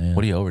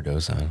 What do you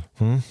overdose on?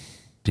 Do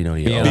you know what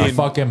you Being overdose a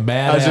fucking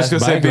badass I was just gonna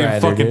say bike being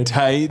rider, fucking dude.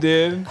 tight,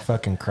 dude.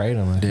 Fucking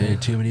kratom. I think.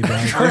 Dude, too many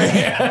back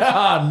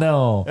Oh,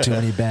 no. too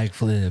many back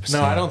flips.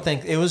 No, I don't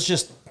think it was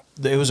just.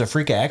 It was a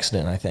freak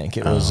accident. I think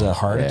it was a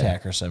heart yeah.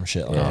 attack or some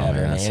shit like Yeah, that, or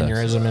man, an that sucks.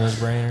 aneurysm in his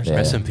brain or something.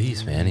 Rest in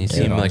peace, man. He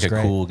seemed no, like it's a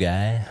great. cool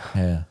guy.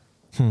 Yeah.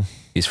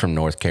 He's from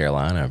North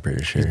Carolina, I'm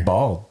pretty sure.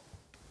 Bald.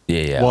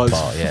 Yeah, Was.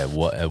 yeah,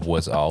 it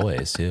was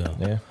always too.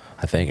 Yeah.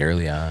 I think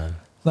early on.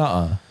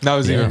 Nuh-uh. That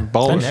was even I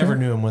bald. never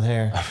knew him with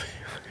hair.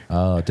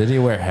 Oh, did he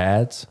wear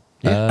hats?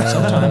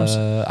 Sometimes.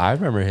 I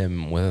remember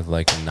him with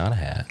like not a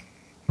hat.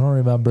 I don't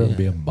remember him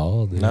being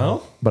bald. Dude.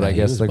 No? But No, I he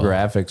guess was the bald.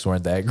 graphics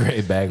weren't that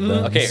great back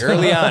then. Okay,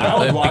 early on, I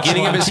would the watch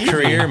beginning him of on his TV.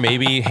 career,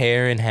 maybe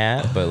hair and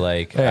hat, but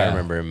like I Yeah.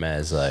 remember him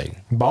as like,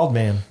 Bald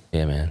man.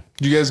 yeah, man.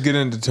 Did you guys get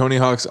into Tony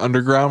Hawk's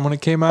Underground when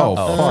it came out?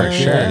 Oh, for fuck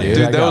sure, yeah, dude.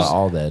 dude. I That got was-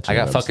 all that. I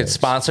got shit fucking upstairs.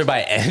 sponsored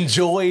by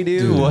Enjoy,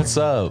 dude. What's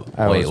up?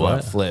 I Wait, was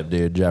what? flip,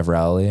 dude. Jeff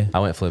Rowley. I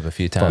went flip a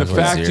few The times. with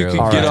fact you zero.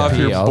 could get off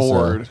RIP your also.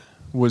 board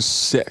was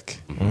sick.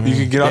 You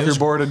could get off your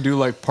board and do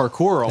like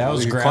parkour. That almost.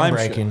 was You could climb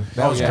shit. groundbreaking.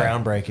 That was yeah.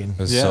 groundbreaking. It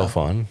was Yeah. so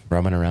fun.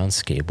 Roaming around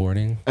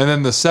skateboarding. And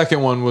then the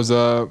second one was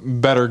a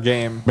better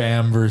game.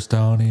 Bam versus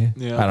Tony.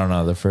 Yeah. I don't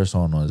know. The first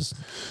one was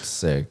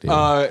sick, dude.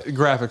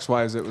 Graphics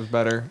wise, it was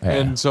better, Yeah.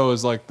 and so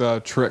was like the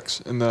tricks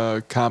and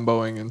the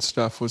comboing and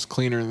stuff was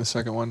cleaner in the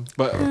second one.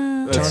 But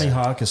that's- Tony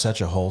Hawk is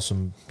such a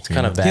wholesome. It's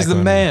kind of back he's the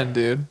when- man,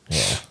 dude. Yeah.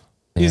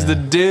 He's the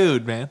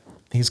dude, man.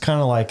 He's kind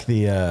of like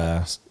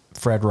the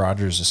Fred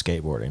Rogers of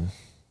skateboarding.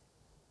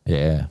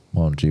 Yeah.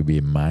 Won't you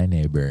be my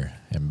neighbor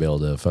and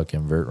build a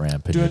fucking vert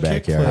ramp in Do your a kickflip. I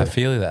backyard?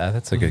 feel that.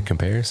 That's a good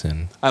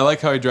comparison. I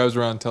like how he drives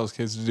around, and tells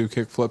kids to do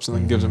kick flips, and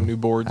then gives them new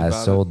boards. I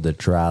about sold the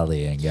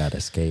trolley and got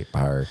a skate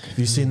park. Have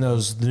you seen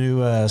those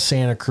new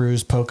Santa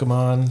Cruz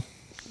Pokemon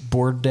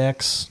board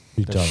decks?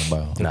 What you talking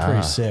about? They're Nah.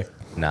 pretty sick.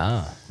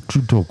 Nah. What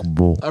you talking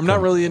about? it. I'm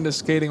not really into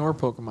skating or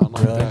Pokemon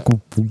like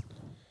that.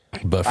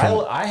 But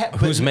from,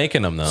 who's but-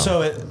 making them though?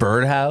 So it-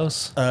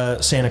 Birdhouse,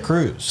 Santa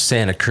Cruz.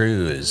 Santa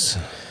Cruz.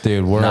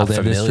 Dude, World Not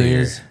familiar.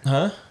 Industries.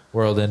 Huh?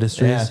 World Yeah.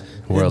 Industries.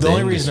 World The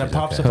only reason it Industries,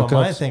 pops okay. up on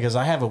my Hookups. thing is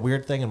I have a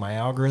weird thing in my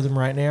algorithm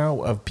right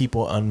now of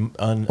people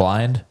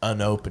Blind.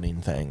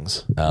 unopening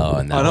things. Oh,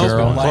 and I then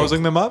know, like-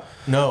 closing them up.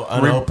 No,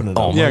 unopening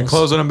them. Yeah,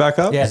 closing them back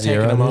up. Yeah, taking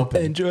Zero. them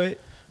open. enjoy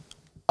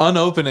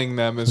Unopening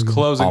them is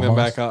closing them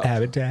Almost. back up.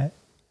 habitat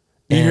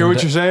You hear And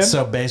what you're saying?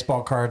 So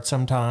baseball cards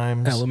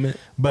sometimes. element.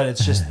 But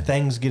it's just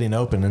things getting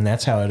open, and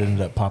that's how it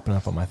ended up popping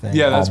up on my thing.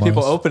 Yeah, that's Almost.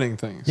 people opening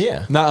things.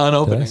 Yeah. not Did I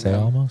unopening say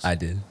them. almost? I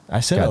did. I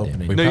said Goddamn.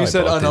 opening. No, you probably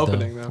said both did, though.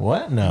 unopening them.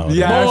 What? No.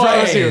 Yeah,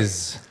 I was here.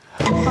 Boys,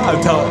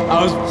 I'm telling.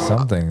 I was.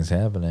 something's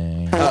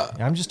happening.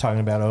 I'm just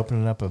talking about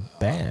opening up a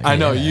bag. I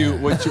know you.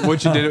 What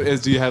you did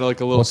is you had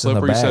like a little What's in slip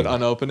the where you said bag?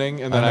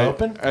 unopening, and then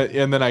Unopened? I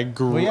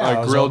Well, yeah, I I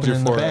was grilled you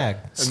opening the for bag.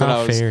 it, It's and then not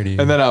I was fair, dude.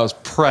 and then I was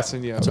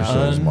pressing you. So about it.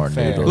 there's more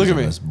Unfair. noodles Look at in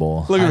me. this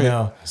bowl. Look at I me.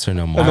 know. So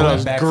no And more. then I I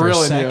was went back grilling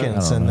for you.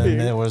 seconds, I don't and then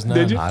know. there was none.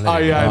 Did you? I Oh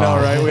didn't yeah, I know,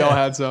 know. right? We all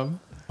had some.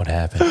 What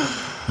happened?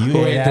 You Who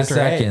ate ate the after 8.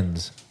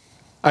 seconds?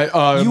 I You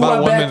about went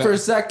 1 back minute. for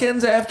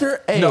seconds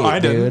after 8. No, I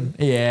didn't.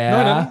 Dude. Yeah. No,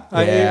 I didn't.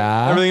 I ate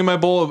yeah. everything in my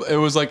bowl. It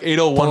was like 8:01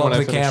 Pull when up I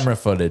the finished. camera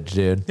footage,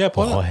 dude. Yeah,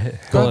 pull it up. What?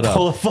 Pull it up.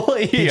 Pull it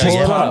fully. He Yeah, just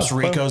yeah. pops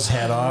Rico's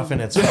head off, and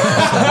it's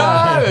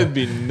That'd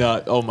be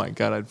nut. Oh my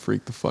god, I'd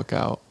freak the fuck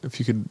out if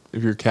you could.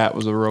 If your cat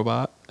was a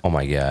robot. Oh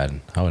my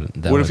god. I would,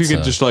 that What if would you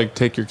could suck. just like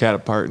take your cat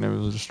apart and it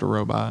was just a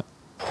robot?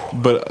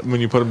 But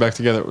when you put them back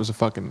together, it was a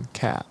fucking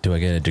cat. Do I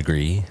get a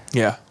degree?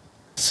 Yeah.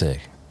 Sick.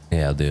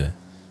 Yeah, I'll do it.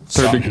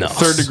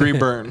 Third degree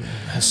burn.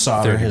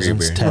 Solder his degree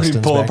burn. intestines. When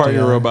you pull back apart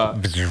your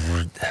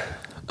together.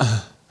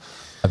 robot.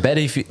 I bet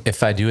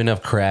if I do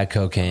enough crack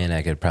cocaine,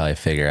 I could probably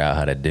figure out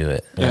how to do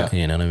it. Yeah.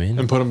 You know what I mean?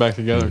 And put them back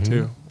together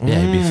too. Yeah,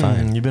 he'd be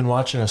fine. You been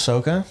watching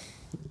Ahsoka?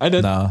 I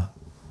did. No,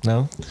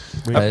 No.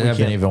 I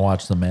haven't even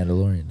watched The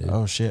Mandalorian, dude.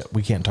 Oh shit,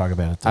 we can't talk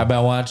about it. I've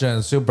been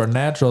watching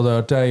Supernatural, though.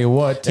 I'll tell you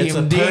what, It's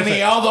Team a Dini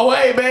perfect- all the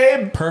way,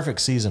 babe.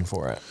 Perfect season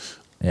for it.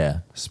 Yeah,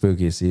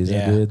 spooky season,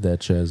 Yeah. dude.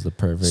 That shows the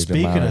perfect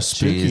Speaking amount of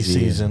spooky cheesy.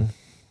 season,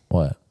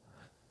 What?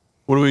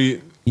 What do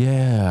we?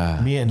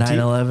 Yeah, Me and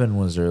 9/11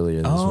 was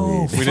earlier this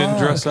Oh, week. We didn't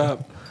dress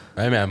up.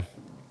 Hey, man.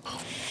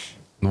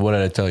 What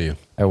did I tell you?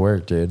 I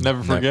worked, dude.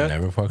 Never forget.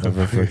 Never fucking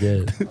Never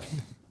forget.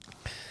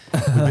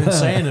 we've been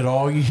saying it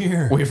all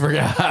year. We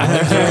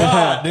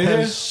forgot.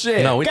 dude.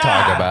 Shit. No, we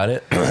talked about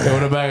it. It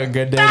would have been a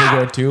good day to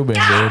go tubing,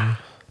 dude.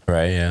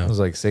 Right, yeah. It was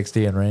like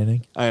 60 and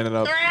raining. I ended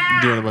up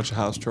doing a bunch of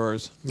house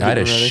chores. I had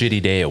a Getting ready.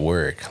 shitty day at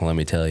work, let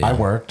me tell you. I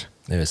worked.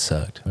 It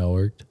sucked. Well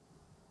worked.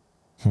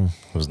 It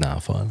was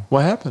not fun.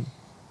 What happened?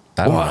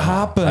 I don't What know.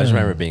 happened? I just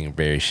remember being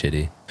very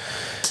shitty.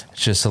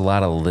 It's just a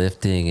lot of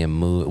lifting and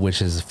move,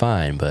 which is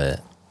fine,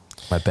 but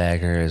my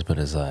back hurts, but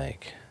it's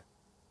like,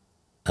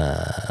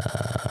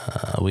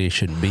 we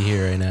shouldn't be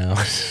here right now.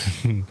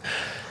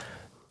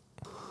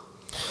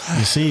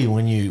 You see,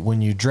 when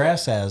you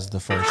dress as the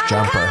first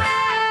jumper,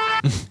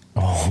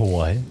 Oh,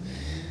 what?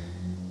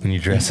 When you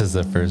dress as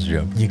the first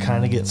jump. you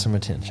kind of get some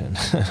attention.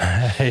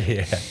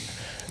 Yeah.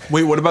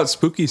 Wait, what about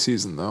spooky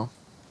season though?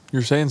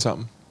 You're saying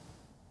something.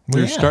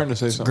 You're starting to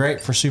say it's something.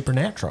 great for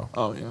Supernatural.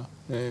 Oh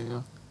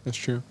yeah. That's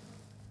true.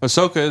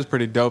 Ahsoka is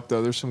pretty dope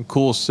though. There's some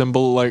cool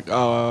symbol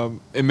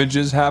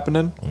images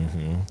happening.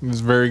 Mm-hmm. It's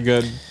very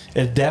good.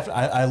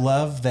 I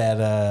love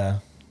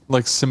that.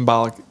 Like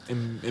symbolic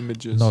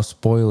images. No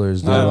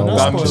spoilers, dude. I'm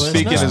spoilers, just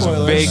speaking no as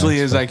spoilers. vaguely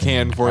as I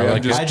can for you.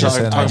 I'm just I talking just-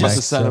 about the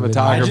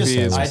I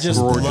cinematography. I is just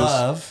gorgeous.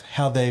 love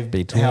how they've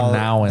Between how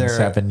now and they're,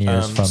 7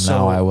 years from so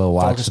now, I will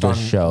watch focused the on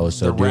show,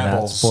 so the do not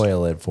rebels.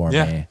 spoil it for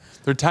Yeah, me.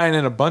 they're tying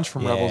in a bunch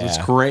from Rebels. It's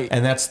Yeah. great.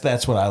 and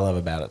that's what I love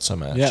about it so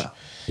much. Yeah.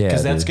 Yeah,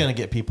 because that's dude. gonna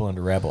get people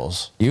into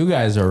Rebels You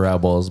guys are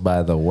rebels,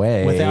 by the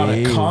way. without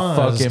a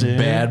cause, fucking dude.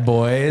 bad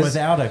boys.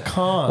 Without a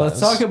cause. Let's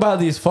talk about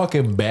these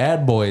fucking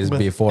bad boys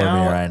before me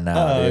Without right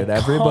now, a dude.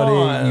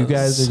 Everybody, you cause.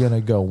 guys are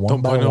gonna go one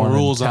Don't by put no one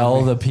rules and on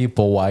tell me. the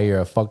people why you're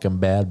a fucking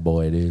bad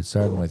boy, dude.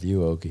 Starting with you,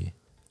 Okie.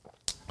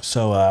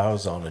 So I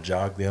was on a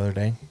jog the other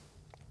day,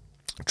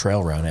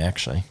 trail run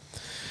actually,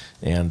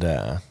 and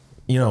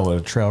you know what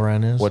a trail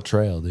run is? What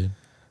trail, dude?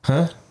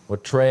 Huh?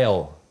 What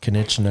trail?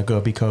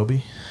 Kanichinagobi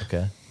Kobe,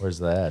 Okay, where's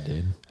that,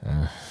 dude?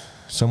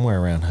 somewhere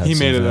around Hudsonville. He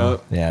made it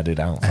up. Yeah, dude,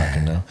 I don't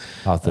fucking know.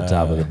 Off the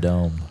top of the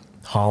dome.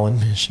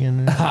 Holland,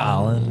 Michigan,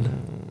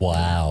 Holland.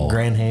 Wow.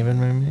 Grand Haven,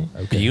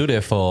 maybe.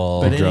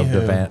 Beautiful. But Drove to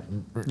Anywho.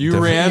 Van. You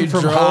ran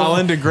from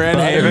Holland to Grand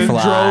Haven.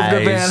 Drove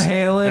to Van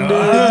Halen,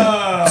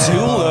 dude.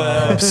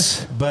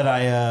 Tulips. But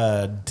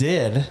I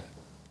did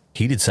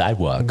Heated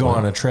sidewalk. go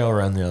on a trail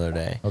run the other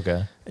day.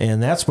 Okay.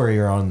 And that's where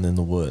you're on in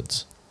the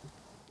woods.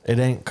 It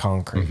ain't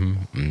concrete,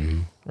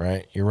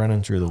 right? You're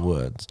running through the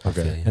woods.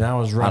 Okay. And I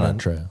was On running. a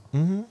trail.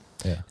 Mm-hmm.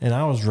 Yeah. And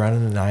I was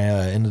running, and I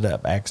ended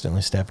up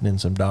accidentally stepping in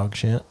some dog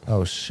shit.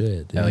 Oh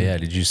shit. Dude. Hell yeah.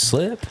 Did you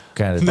slip?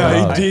 Kind of.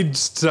 No, he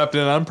stepped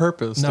in on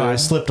purpose. No, I dude.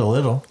 slipped a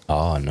little.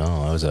 Oh,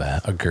 no. It was a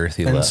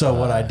girthy And lip, so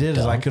what I did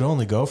is I could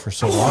only go for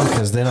so long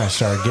because then I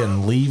started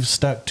getting leaves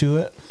stuck to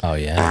it. Oh,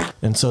 yeah.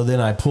 And so then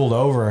I pulled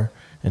over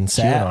and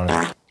sat on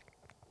it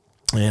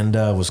and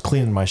was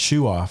cleaning my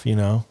shoe off, you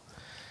know,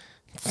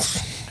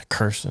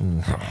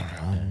 cursing.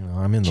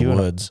 I'm in the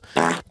woods,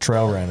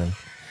 trail running.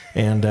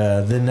 And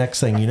the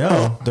next thing you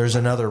know, there's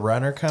another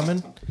runner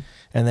coming.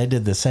 And they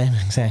did the same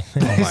exact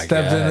thing.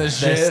 Stepped in the They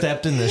shit.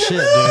 stepped in the shit,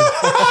 dude.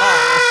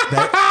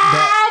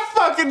 I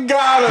fucking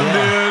got him,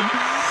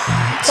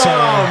 dude. So,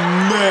 Oh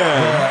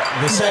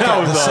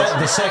man.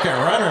 the second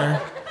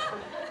runner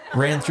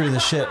ran through the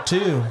shit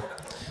too.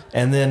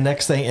 And then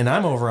next thing, and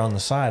I'm over on the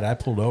side. I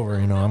pulled over,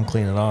 you know, I'm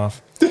cleaning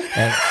off.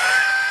 And,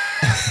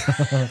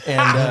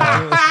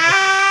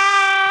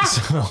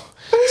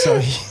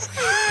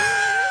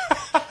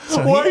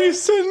 so Why are you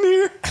sitting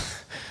here?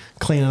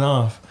 cleaning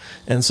off.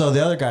 And so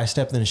the other guy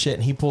stepped in the shit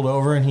and he pulled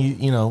over and he,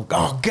 you know,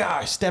 oh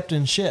God, I stepped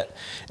in shit.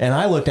 And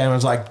I looked at him and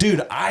was like,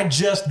 dude, I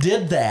just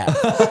did that.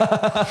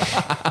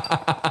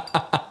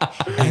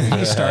 And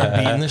he started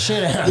beating the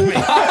shit out of me.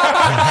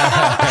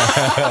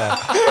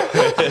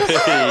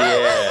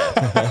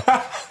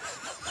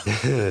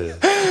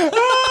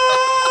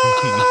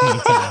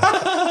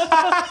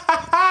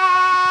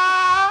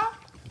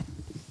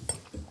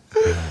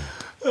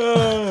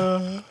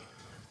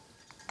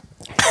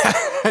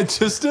 I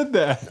just did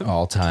that.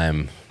 All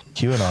time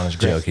QAnon is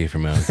great. jokey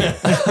from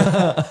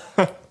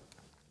Okie.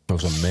 That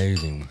was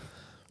amazing.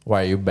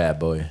 Why are you bad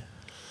boy?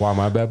 Why am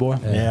I a bad boy?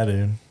 Yeah,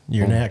 dude.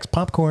 You're next.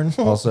 Popcorn.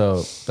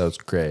 Also, that was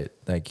great.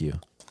 Thank you.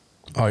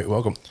 Oh, you're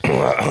welcome.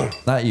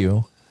 Not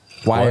you.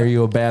 Why What? are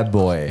you a bad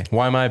boy?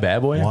 Why am I a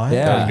bad boy? Why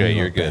Yeah. That was good. are you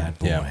You're a good. bad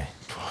boy? Yeah.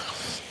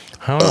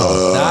 I don't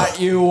know. Not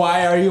you.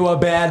 Why are you a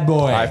bad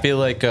boy? I feel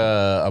like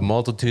a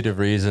multitude of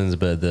reasons,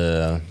 but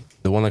the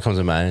one that comes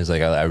to mind is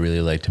like I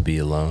really like to be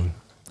alone,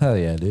 Hell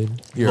yeah,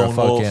 dude. You're Lone a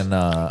wolf. fucking.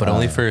 but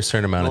only for a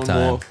certain amount of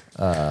Lone time.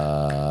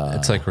 wolf.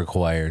 It's like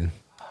required,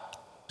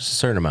 just a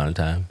certain amount of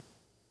time.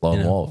 lone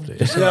you know. wolf,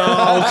 dude.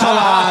 Oh, come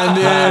on,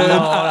 dude. No,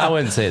 I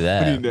wouldn't say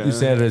What are you that. doing? You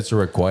said it's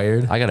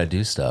required. I gotta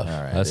do stuff.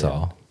 right, That's dude.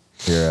 all.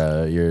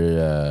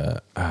 I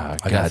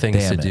got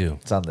things to do.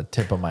 It's on the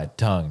tip of my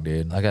tongue,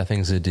 dude. I got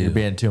things to do. You're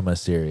being too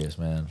mysterious,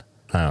 man.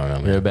 I don't know,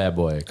 You're a man. bad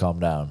boy. Calm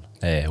down.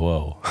 Hey,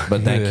 whoa.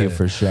 But thank you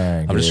for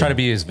sharing. I'm just dude. trying to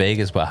be as vague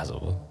as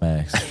possible.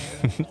 Max.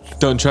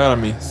 Don't try it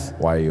on me.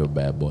 Why are you a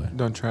bad boy?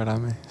 Don't try it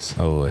on me.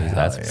 Oh,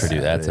 that's pretty.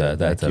 That's a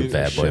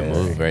bad boy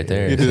move right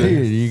there. You did.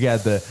 Dude, you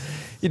got the.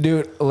 You do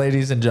it,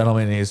 ladies and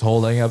gentlemen. He's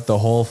holding up the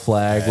whole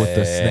flag with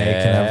the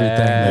snake and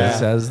everything that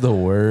says the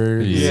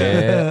words.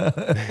 Yeah.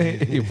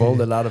 He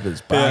pulled it out of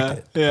his Yeah,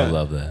 pocket. yeah. I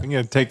love that. I'm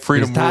gonna take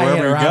freedom He's tying it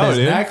wherever you around go, his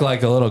dude. neck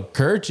like a little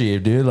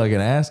kerchief, dude, like an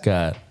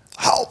ascot.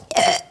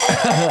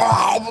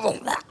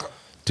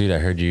 Dude, I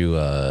heard you.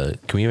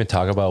 Can we even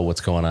talk about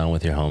what's going on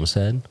with your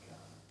homestead?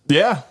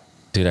 Yeah,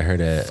 Dude, I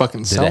heard it.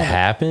 Fucking Did sell it it.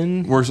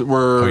 happen? we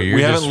you're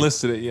haven't just-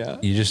 listed it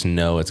yet. You just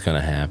know it's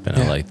gonna happen.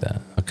 I Yeah. like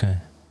that. Okay.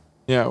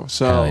 Yeah,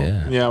 so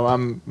Hell yeah.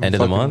 I'm End of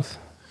the fucking month.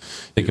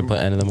 They can put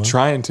end of the month.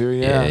 trying to.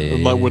 Yeah,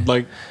 Yeah. Would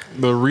like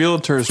the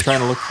realtor is trying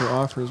to look for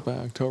offers by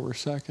October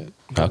 2nd.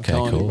 Don't Okay,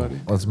 tell cool. anybody.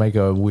 Let's make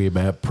a wee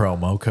bit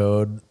promo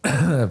code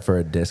for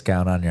a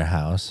discount on your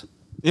house.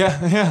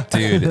 Yeah, yeah,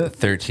 Dude,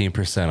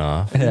 13%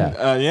 off.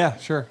 Yeah. yeah.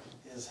 Sure.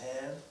 His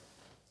head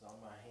is on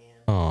my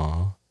hand.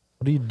 Aw.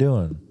 What are you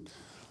doing?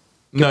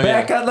 No,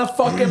 Back yeah. on the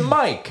fucking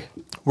mic.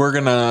 We're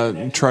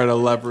gonna try to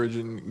leverage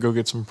and go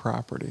get some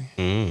property.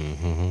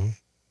 Mm-hmm.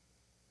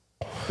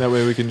 That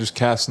way we can just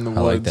cast in the woods.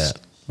 I like that.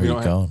 We Where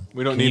don't you have- going?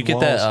 We don't Can need you get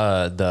walls.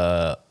 that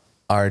the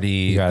RD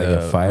You gotta the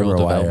get fiber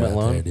rural wire development out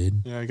loan? there,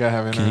 dude. Yeah, I gotta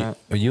have Can internet.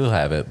 you'll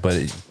have it,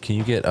 but can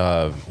you get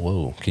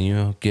Can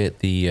you get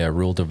the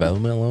rural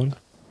development loan?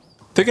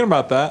 Thinking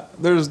about that,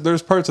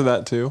 there's parts of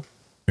that too.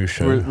 For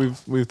sure.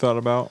 We've thought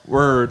about.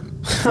 We're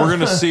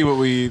gonna see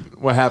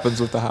what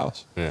happens with the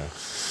house. Yeah.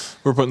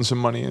 We're putting some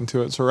money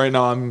into it. So right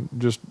now I'm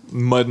just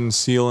mudding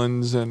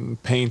ceilings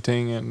and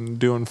painting and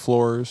doing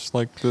floors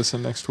like this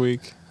and next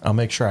week. I'll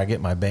make sure I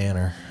get my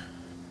banner.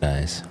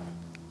 Nice.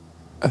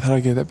 I thought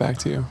I'd get that back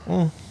to you.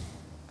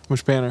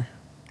 Which banner?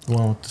 The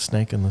one with the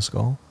snake in the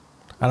skull.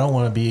 I don't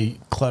want to be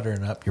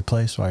cluttering up your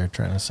place while you're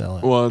trying to sell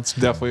it. Well, it's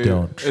definitely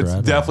Don't tread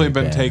on definitely the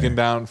been banner. taken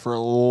down for a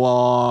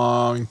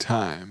long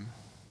time.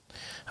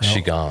 She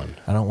gone.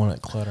 I don't want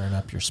it cluttering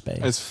up your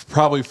space. It's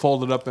probably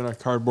folded up in a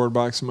cardboard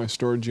box in my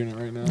storage unit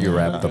right now. You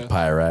wrap the Yeah.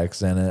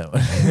 Pyrex in it.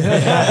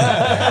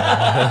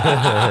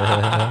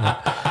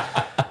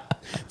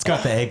 It's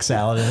got the egg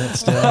salad in it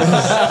still.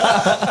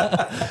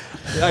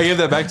 I gave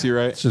that back to you,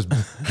 right? It's just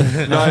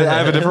No, I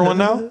have a different one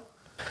now.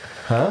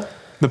 Huh?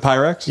 The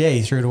Pyrex. Yeah,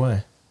 you threw it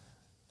away.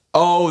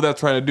 Oh,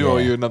 that's right. I do owe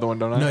Yeah. you another one,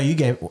 don't I? No, you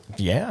gave.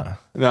 Yeah.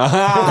 No.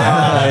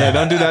 Yeah,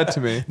 don't do that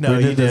to me. No, we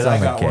you did this did. I on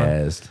the got one.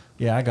 cast.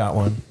 Yeah, I got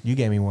one. You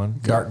gave me one.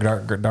 Dark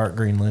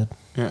green lid.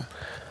 Yeah.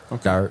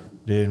 Dart.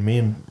 Dude, me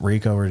and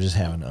Rico were just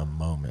having a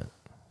moment.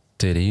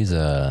 Dude, he's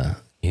a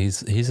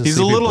He's a sleepy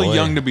little boy.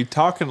 young to be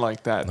talking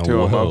like that to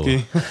him, Whoa.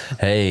 Okie.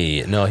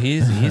 Hey, no,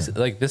 he's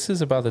like, this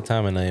is about the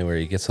time of night where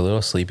he gets a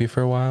little sleepy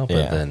for a while, but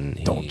Yeah. then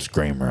he Don't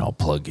scream or I'll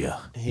plug you.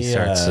 he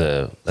starts.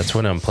 That's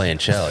when I'm playing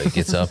cello. He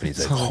gets up and he's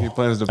Sounds like like, he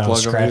plans to I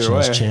was plug him either scratching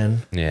way. his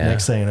chin. Yeah.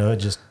 Next thing you know,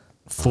 just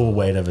full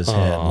weight of his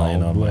head "Oh,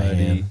 laying on my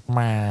buddy,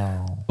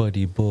 hand.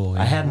 buddy boy."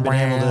 I hadn't been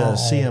able to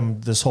see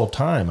him this whole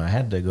time. I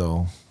had to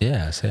go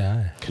Yeah, say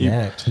hi,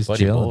 connect. He's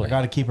buddy chilling. boy. I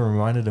got to keep him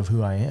reminded of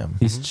who I am.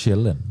 He's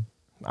chilling.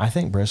 I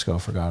think Briscoe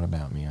forgot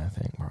about me. I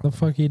think. The Probably.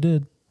 fuck he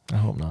did? I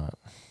hope not.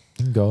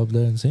 You can go up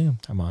there and see him.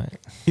 I might.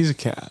 He's a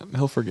cat.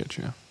 He'll forget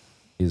you.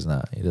 He's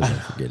not. He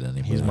doesn't forget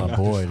anybody. He's my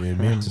boy, dude.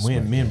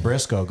 Me and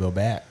Briscoe go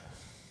back.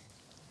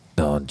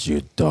 Don't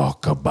you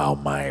talk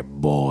about my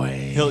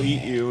boy. He'll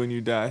eat you when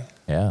you die.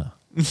 Yeah.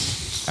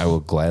 I will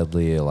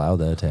gladly allow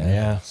that to happen.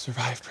 Yeah.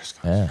 Survive,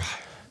 Briscoe. Yeah.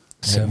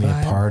 Make me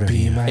a part of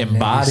you.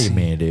 Embody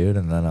me, dude,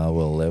 and then I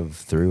will live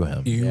through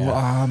him. You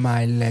are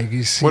my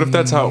legacy. What if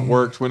that's how it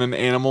works? When an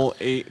animal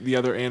ate the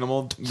other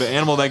animal, the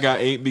animal that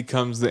got ate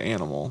becomes the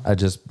animal. I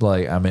just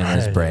I'm in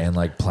his brain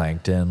like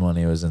plankton when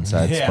he was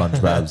inside Yeah.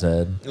 SpongeBob's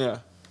head. Yeah.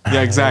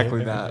 Yeah,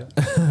 exactly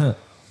that.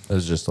 It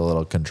was just a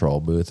little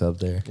control booth up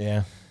there.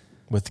 Yeah.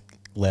 With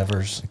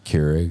levers.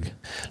 Keurig.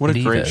 What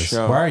a great Divas.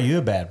 show. Why are you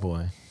a bad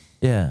boy?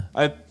 Yeah.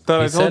 I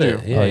thought I told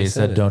you. Yeah, oh, he you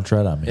said it. don't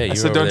tread on me. Yeah, you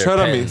said were don't over tread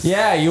there on me. petting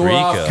Yeah, you were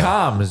off Rico.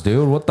 comms,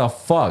 dude. What the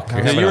fuck?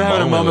 You're Yeah, you were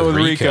having a moment with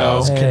Rico.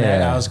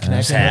 Yeah. I was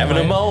connecting. Having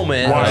with a my-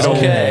 moment. Why don't-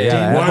 Okay.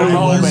 Yeah, Why have a don't you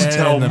moment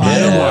tell in the me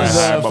middle why of the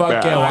I'm a fucking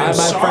bad why boy? my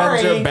friends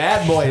Sorry. are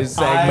bad boys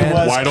segment.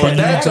 was Why don't you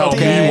That's tell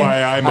okay. me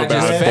why I'm I a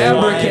just bad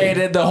boy?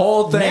 fabricated the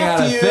whole thing out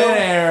of Nephew. thin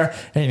air,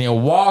 and you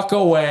walk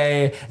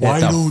away Why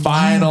at the don't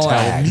final you tell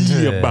act.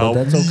 me about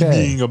But that's me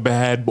okay. being a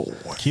bad boy?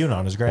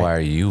 QAnon is great. Why are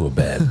you a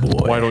bad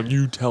boy? Why don't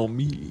you tell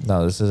me?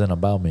 No, this isn't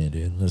about me,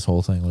 dude. This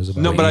whole thing was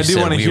about No, but I do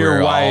want to hear we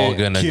were why. all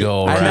gonna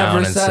go I around never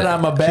and said say,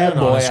 I'm a bad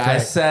Cute on boy. a I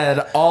strike. said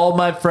all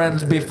my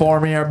friends before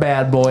me are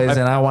bad boys,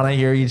 and I want to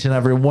hear each and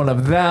every one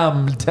of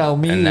them tell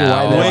me and why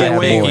now they're Wait, bad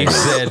wait, you boys.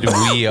 said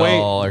we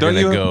all are don't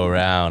gonna you- go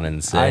around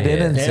and say I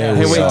didn't it. say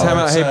Hey, we wait, are. time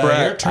out. Hey, Your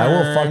Brett. I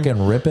will turn.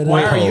 fucking rip it.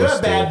 Why in are you post,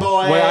 a bad dude.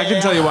 boy? Wait, I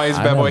can tell you why he's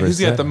a I bad boy. never He's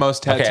got said- the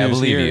most tattoos Okay, I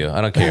believe here. you.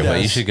 I don't care, but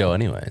you does? should go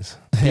anyways.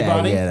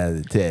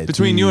 Peabody?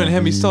 Between you and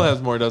him, he still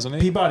has more, doesn't he?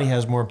 Peabody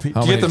has more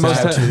How You get the many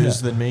most times-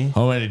 tattoos than me.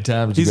 How many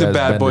times He's you a guys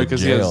bad been boy to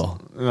because he has jail?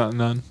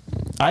 none.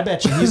 I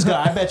bet you he's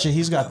got. I bet you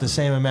he's got the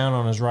same amount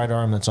on his right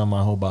arm that's on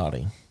my whole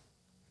body.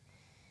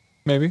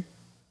 Maybe.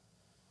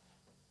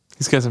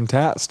 He's got some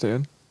tats,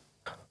 dude.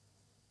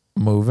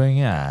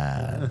 Moving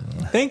on.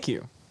 Thank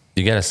you.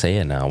 You gotta say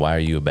it now. Why are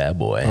you a bad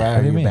boy? Why do are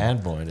you you a mean?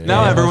 bad boy, dude?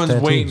 Now Yeah, everyone's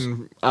most tattoos.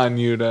 waiting on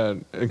you to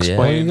What are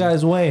explain. you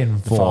guys waiting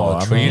for? follow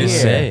I'm For you to here.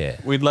 say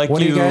it. We'd like What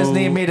do you. you guys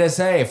need me to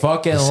say?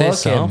 Fucking Say look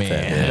something.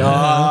 at me. we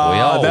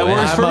all that win.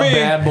 works I'm for a me.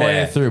 bad boy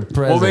Yeah. through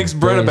What makes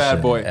Brett a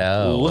bad boy?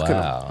 Oh, Look at him.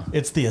 wow.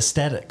 It's the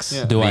aesthetics.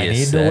 Yeah. Do The I need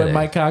to aesthetic. whip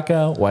my cock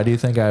out? Why do you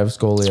think I have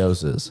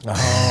scoliosis?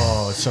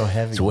 Oh, it's so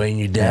heavy. It's weighing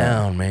you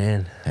down,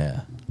 man.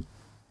 Yeah.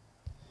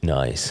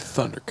 Nice.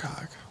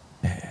 Thundercock.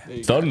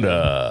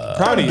 Thunder.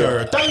 Proud of you.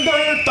 Thunder.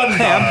 I'm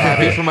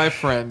happy for my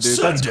friend, dude.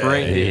 That's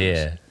great.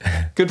 Yeah.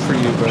 Good for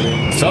you,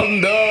 buddy.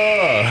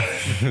 Thunder.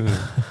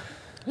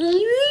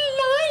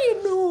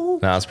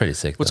 No, it's pretty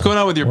sick. What's though. going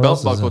on with your What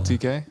belt else is buckle, it?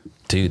 TK?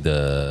 Dude,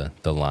 the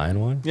lion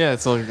one? Yeah,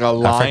 it's like a I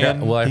lion.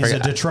 forgot. Well, I He's a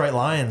forgot. Detroit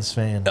Lions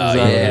fan. Oh, that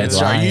yeah, what it it's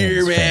is? our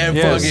year, Lions man. fan.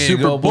 Yeah, Fucking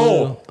Super go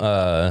Bowl. Blue.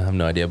 I have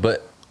no idea,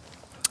 but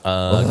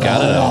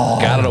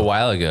got it a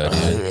while ago,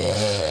 dude.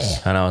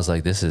 And I was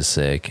like, this is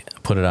sick.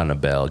 Put it on a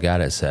bell, got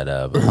it set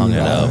up, hung it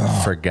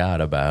up, forgot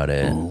about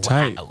it.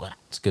 Tight.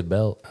 It's a good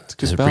belt. Good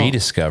Just belt.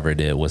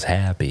 rediscovered it, was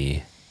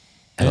happy.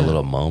 Had a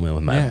little moment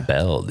with my Yeah.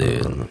 belt,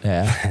 dude.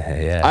 Yeah.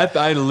 Yeah.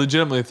 I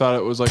legitimately thought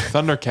it was like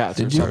Thundercats.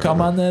 Did or you something.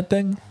 come on that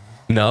thing?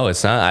 No,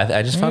 it's not.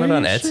 I just found it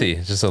on Are you Etsy.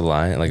 It's just a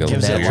line, like a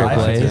Gives it weird- life.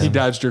 Blaze. He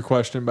dodged your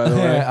question, by the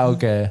way. Yeah,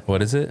 okay.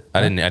 What is it?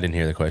 I didn't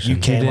hear the question. You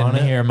You Came on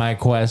didn't it? hear my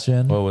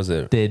question. What was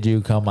it? Did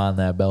you come on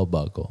that belt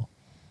buckle?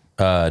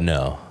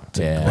 No.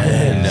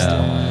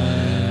 Yeah.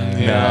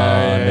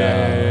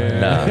 No.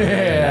 No.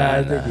 Yeah,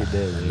 I think you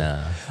did.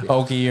 No.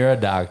 Okie, you're a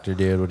doctor,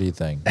 dude. What do you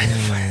think?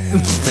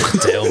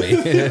 Tell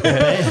me.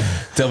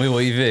 Tell me what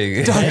you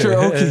think. Dr.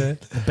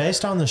 Okie.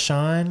 Based on the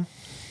shine.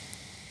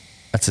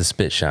 That's a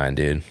spit shine,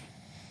 dude.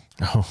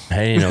 Oh, It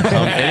ain't no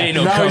cum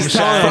he's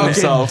telling shine.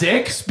 himself.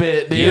 Dick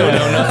spit, dude. You don't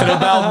know nothing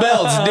about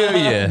belts, do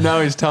you?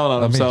 Now he's telling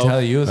on Let me himself.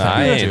 tell you. Nah,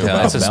 I ain't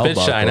telling. It's a spit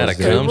shine, not a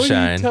cum What are you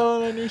shine.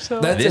 telling on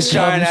yourself? That's This a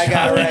cum shine I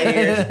got shine. right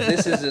here.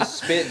 This is a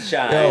spit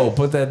shine. Yo,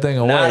 put that thing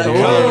away. Not a dude.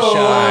 cum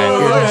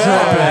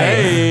shine.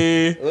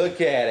 Hey.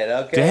 Look at it,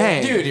 okay?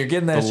 Dang. Dude, you're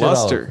getting that The shit all-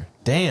 luster.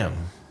 damn.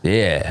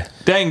 Yeah.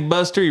 Dang,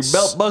 Buster, your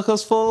belt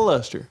buckle's full of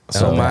luster.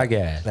 Oh my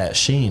god. That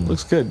sheen.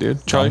 Looks good,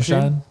 dude. Charlie Cum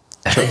Sheen.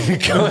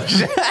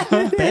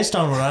 shine? Based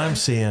on what I'm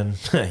seeing.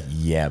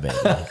 Yeah, baby.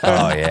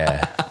 Oh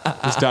yeah.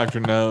 This doctor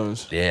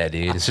knows. Yeah,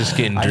 dude. It's just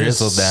getting I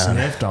drizzled just down.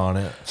 sniffed on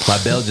it. My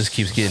belt just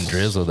keeps getting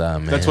drizzled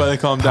down, man. That's why they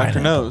call him Dr.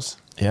 Pineapple. Nose.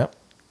 Yep.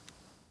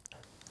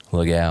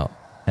 Look out.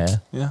 Yeah.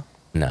 Yeah.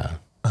 No.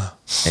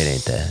 It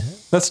ain't that.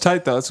 That's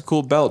tight, though. That's a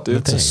cool belt, dude.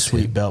 It's a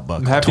sweet belt I'm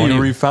buckle. happy 20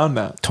 you refound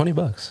that.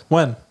 $20.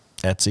 When?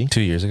 Etsy.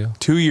 2 years ago.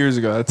 2 years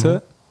ago. That's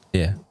it?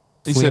 Yeah.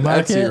 You Flea said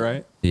market? Etsy,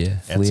 right? Yeah.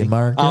 Flea Etsy.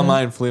 market.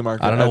 Online flea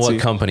market. I don't know Etsy. what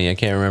company. I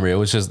can't remember. It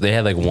was just they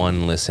had like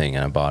one listing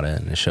and I bought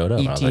it and it showed up.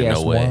 And I was like,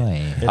 no way. ETSY.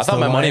 I It's thought the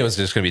my money lion- was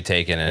just gonna be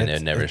taken and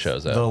it never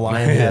shows The up.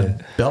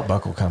 Lionhead belt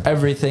buckle company.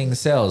 Everything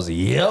sells.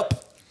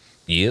 Yep.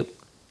 Yep.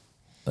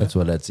 That's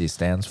what Etsy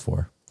stands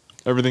for.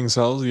 Everything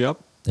sells? Yep.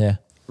 Yeah.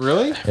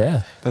 Really?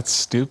 Yeah. That's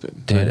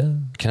stupid. Dude, Yeah.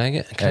 can I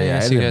Yeah, I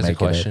ask you didn't guys a make it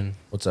question?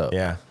 What's up?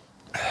 Yeah.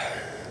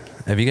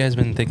 Have you guys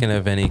been thinking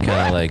of any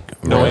kind of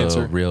like No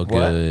answer. real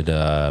good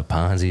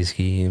Ponzi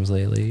schemes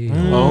lately?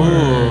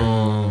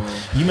 Oh.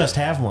 You must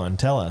have one.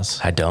 Tell us.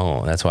 I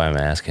don't. That's why I'm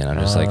asking. I'm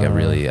just like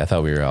I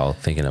thought we were all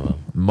thinking of them.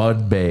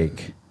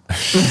 Mudbake.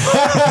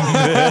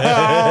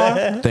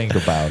 Think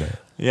about it.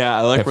 Yeah,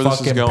 I like It where this is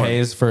fucking going.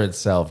 pays for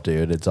itself,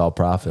 dude. It's all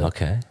profit.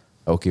 Okay.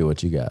 Okay,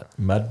 what you got?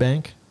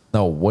 Mudbank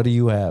No, what do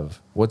you have?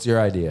 What's your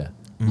idea?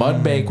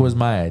 Mudbake was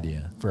my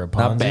idea. for a Not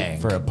Ponzi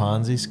bank. for a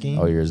Ponzi scheme.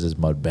 Oh, yours is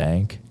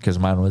Mudbank? Because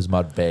mine was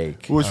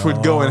Mudbake. Which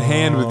would go in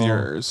hand with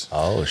yours.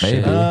 Oh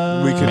shit.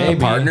 Maybe. We could A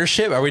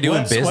partnership? Are we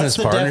doing business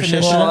the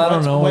partnership? definition? Well, I don't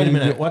What's- know. Wait a You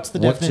minute. get- What's the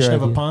what's your definition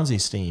of a idea?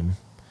 Ponzi scheme?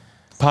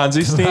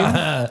 Ponzi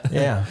scheme?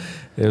 Yeah.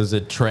 It was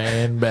a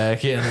train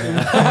back in.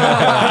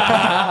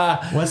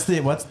 What's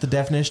the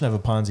definition of a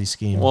Ponzi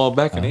scheme? Well,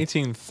 back in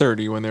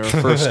 1830, when they were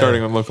first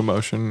starting with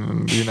locomotion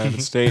in the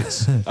United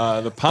States,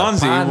 the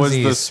Ponzi was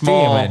Ponzi the steam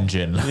small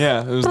engine.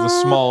 Yeah, it was the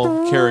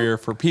small carrier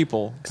for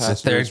people. It's the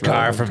third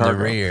car from the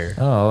rear.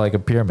 Oh, like a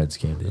pyramid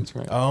scheme, dude. That's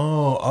right.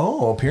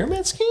 oh, a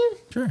pyramid scheme?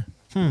 Sure.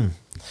 I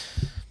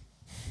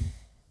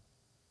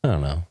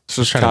don't know.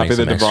 Just trying to copy make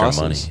the some extra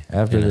DeVosses. money.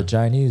 After you the know?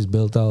 Chinese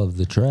built all of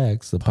the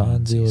tracks, the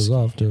Ponzi was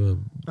off to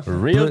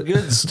Real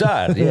good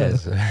start.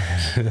 Yes.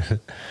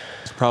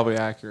 It's probably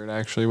accurate,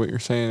 actually, what you're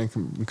saying.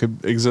 It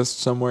could exist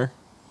somewhere.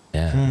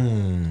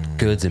 Yeah.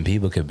 Goods and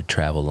people could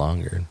travel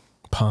longer.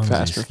 Ponzi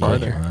Faster, scheme,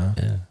 farther. huh?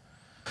 Yeah.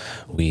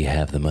 We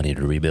have the money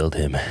to rebuild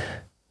him.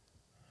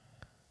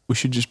 We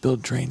should just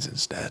build trains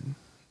instead.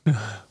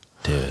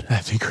 Dude.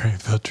 That'd be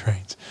great, build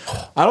trains.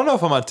 I don't know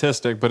if I'm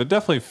autistic, but it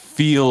definitely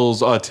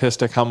feels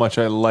autistic how much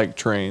I like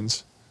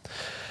trains.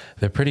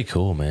 They're pretty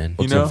cool, man.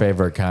 What's You know? your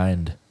favorite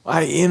kind?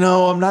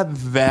 I'm not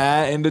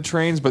that into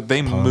trains, but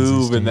they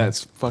move, steam. and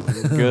that's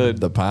fucking good.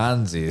 The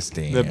Ponzi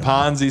steam. The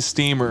Ponzi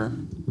steamer.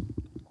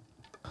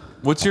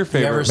 What's your You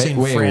ever favorite? seen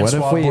what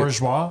Francois if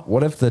Bourgeois?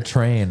 What if the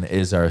train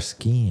is our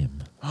scheme?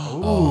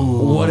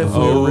 What if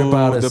we rip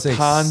out a the six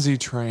Ponzi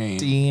train.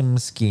 steam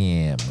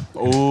scheme?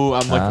 Oh,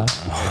 I'm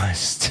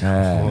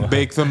like,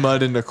 bake the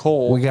mud into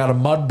coal. We got a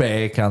mud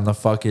bake on the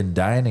fucking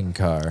dining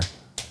car.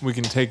 We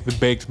can take the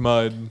baked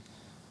mud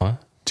What?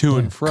 to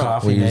and fro.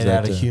 Coffee We use made that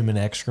out of to- human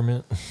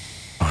excrement.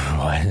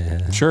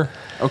 What? Sure.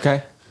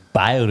 Okay.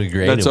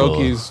 Biodegradable. That's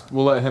Okie's.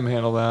 We'll let him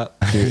handle that.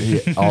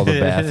 All the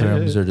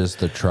bathrooms are just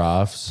the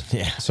troughs.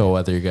 Yeah. So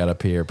whether you got to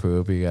pee or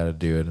poop, you got to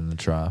do it in the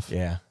trough.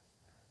 Yeah.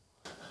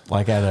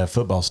 Like at a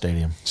football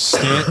stadium.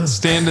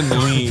 Stand and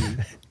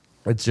lean.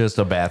 It's just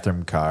a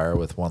bathroom car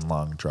with one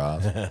long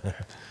trough.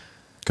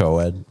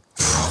 Co-ed.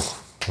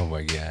 Oh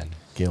my God.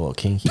 Get a little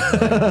kinky.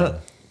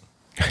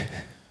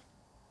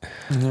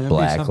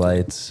 Black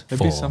lights. It'd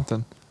be Full.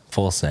 something.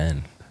 Full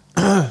send.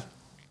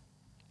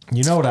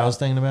 You know what I was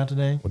thinking about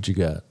today? What you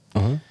got?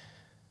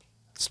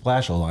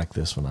 Splash will like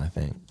this one, I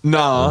think.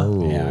 Nah.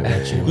 Yeah, I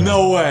bet you.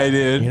 No way,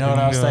 dude. You know what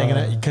I was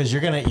thinking? Because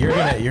you're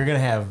gonna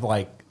have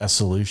like a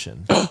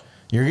solution.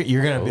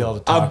 You're gonna be able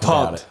to talk I'm about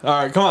pumped. it.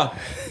 All right, come on.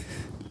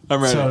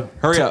 I'm ready. So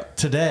Hurry up.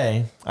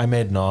 Today I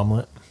made an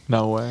omelet,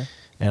 No way.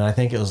 and I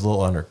think it was a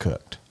little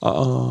undercooked.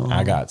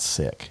 I got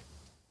sick.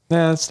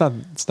 Nah, it's not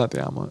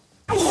the omelet.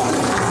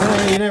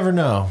 You never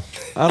know.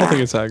 I don't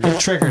think it's that good. It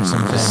triggered some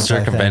things. I think.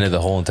 Circumvented the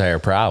whole entire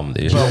problem,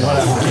 dude.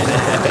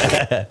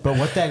 But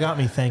what that got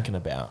me thinking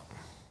about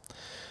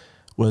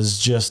was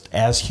just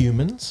as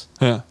humans,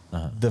 Yeah.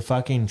 the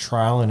fucking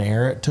trial and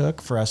error it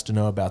took for us to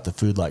know about the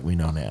food like we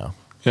know now.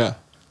 Yeah.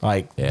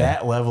 Like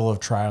that level of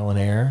trial and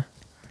error.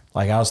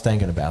 Like I was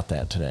thinking about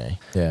that today.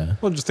 Yeah.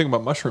 Well, just think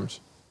about mushrooms.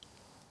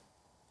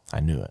 I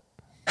knew it.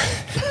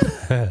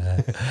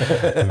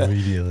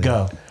 Immediately.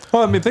 Go.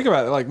 Well, I mean, think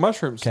about it. Like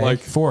mushrooms. Okay. Like,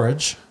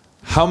 forage.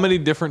 how many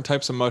different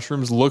types of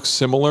mushrooms look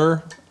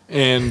similar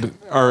and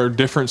are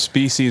different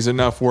species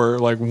enough where,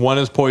 like, one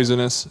is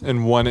poisonous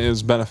and one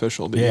is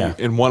beneficial to Yeah. you,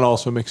 and one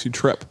also makes you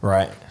trip.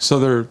 Right. So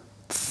they're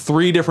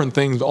three different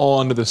things all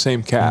under the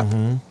same cap.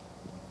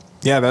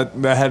 Yeah, that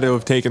had to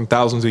have taken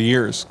thousands of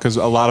years because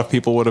a lot of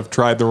people would have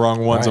tried the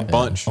wrong ones a Right.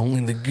 bunch.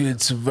 Only the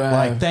good survive.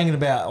 Like thinking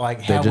about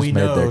like They how just we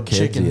made know their kids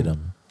chicken. eat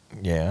them.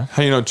 Yeah.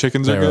 How you know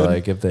chickens They are were good?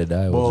 like, if they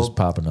die, we'll Well, just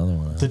pop another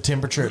one. The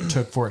temperature it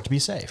took for it to be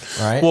safe,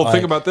 right? Well, Like,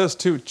 think about this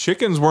too.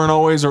 Chickens weren't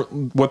always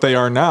what they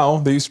are now.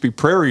 They used to be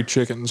prairie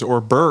chickens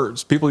or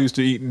birds. People used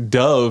to eat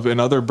dove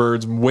and other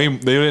birds. They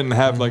didn't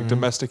have like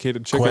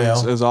domesticated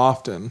chickens Quail. as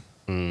often.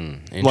 Like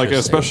Interesting.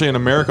 especially in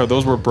America,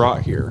 those were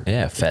brought here.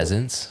 Yeah,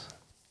 pheasants.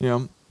 Yeah,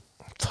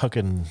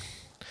 fucking.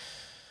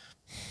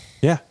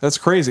 yeah, that's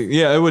crazy.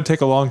 Yeah, it would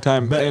take a long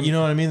time. But And you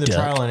know what I mean? The duck.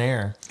 trial and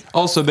error.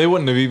 also, they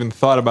wouldn't have even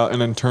thought about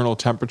an internal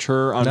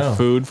temperature on No.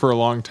 food for a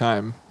long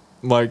time.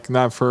 Like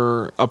not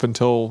for up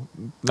until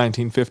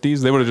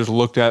 1950s. They would have just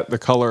looked at the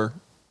color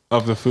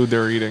of the food they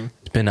were eating.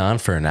 It's been on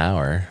for an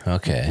hour.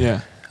 Okay.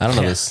 Yeah. I don't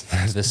know. This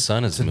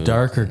sun is a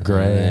darker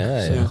gray,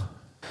 Yeah, so- yeah.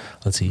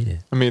 Let's eat it.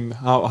 I mean,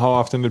 how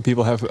often did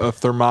people have a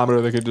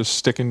thermometer they could just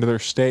stick into their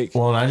steak?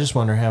 Well, and I just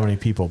wonder how many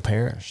people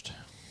perished.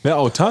 Yeah,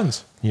 oh,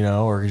 tons. You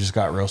know, or just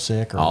got real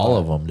sick. Or All what.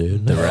 of them,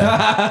 dude.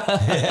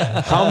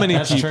 How many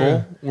That's people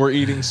true. were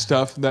eating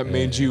stuff that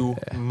made you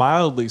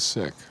mildly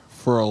sick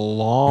for a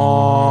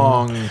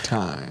long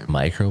time?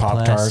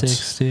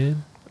 Microplastics, dude.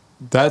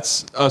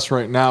 That's us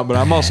right now, but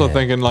I'm also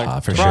thinking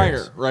like for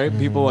prior, sure. right?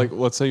 People like,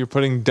 let's say you're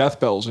putting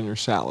death bells in your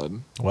salad.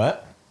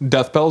 What?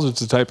 Death bells,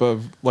 it's a type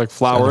of like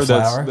flour, Is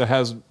that a flour? that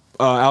has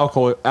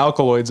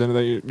alkaloids in it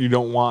that you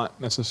don't want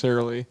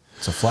necessarily.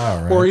 It's a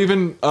flower, right? Or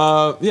even,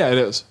 yeah, it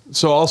is.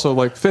 So also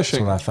like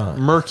fishing, That's what I thought.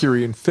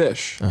 mercury in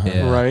fish,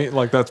 Yeah. right?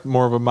 Like that's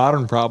more of a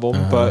modern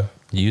problem, but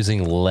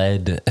Using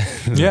lead,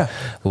 yeah,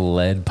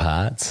 lead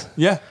pots.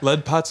 yeah,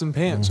 lead pots and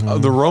pans.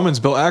 The Romans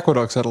built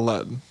aqueducts out of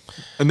lead,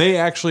 and they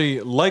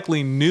actually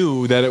likely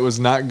knew that it was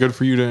not good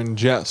for you to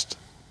ingest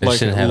They like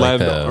shouldn't have,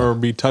 like, lead the- or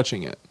be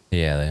touching it.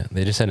 Yeah,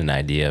 they just had an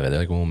idea of it. They're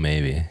like, well,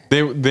 maybe.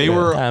 They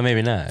were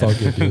Maybe not.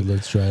 Fuck it, dude.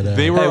 Let's try it out.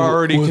 they were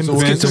already what's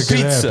convinced the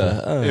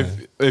pizza.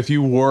 if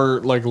you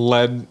wore like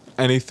lead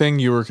anything,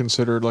 you were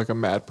considered like a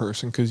mad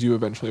person because you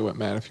eventually went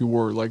mad if you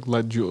wore like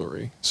lead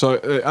jewelry. So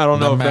I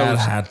don't know if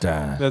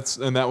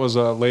that was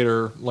a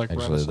later like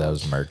Actually, Renaissance. that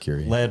was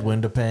Mercury. Lead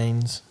window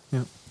panes.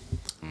 Yep.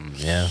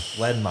 Yeah.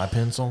 Lead in my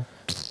pencil.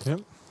 Yep.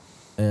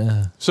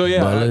 Yeah. So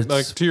yeah, Bullets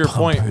like to your pump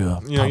point, you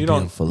up, you know, you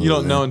pump you full don't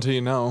of know lead. until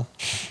you know.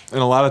 And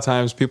a lot of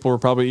times people were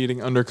probably eating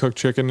undercooked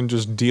chicken and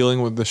just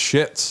dealing with the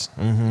shits,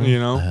 you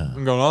know,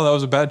 and going, "Oh, that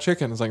was a bad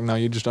chicken." It's like, no,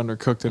 you just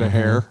undercooked it a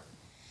hair,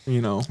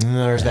 you know. And then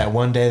there's that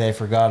one day they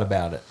forgot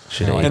about it.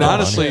 Should've They're eaten And the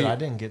honestly- "Oh, shit, I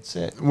didn't get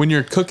sick. When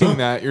you're cooking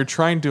that, you're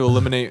trying to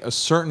eliminate a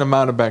certain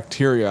amount of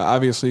bacteria.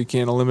 Obviously, you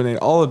can't eliminate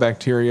all the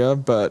bacteria,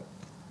 but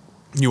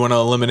you want to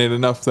eliminate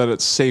enough that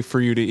it's safe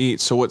for you to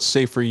eat. So what's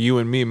safe for you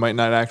and me might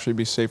not actually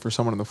be safe for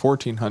someone in the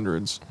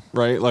 1400s,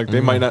 right? Like they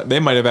might not. They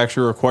might have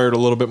actually required a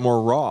little bit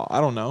more raw.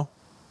 I don't know.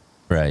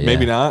 Right.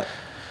 Maybe yeah. not.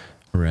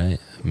 Right.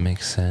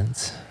 Makes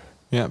sense.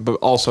 Yeah, but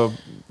also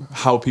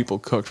how people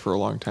cooked for a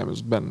long time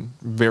has been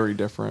very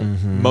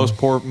different.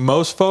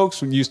 Most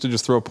folks used to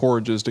just throw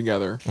porridges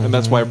together, and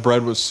that's why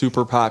bread was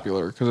super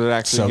popular because it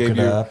actually Soak gave it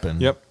you. up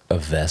and- Yep, A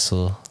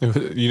vessel. you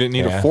didn't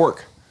need Yeah. a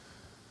fork,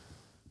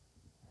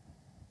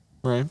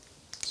 right?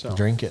 So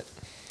Drink it.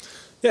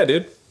 yeah,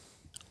 dude.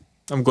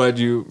 I'm glad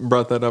you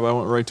brought that up. I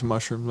went right to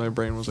mushrooms. My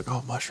brain was like,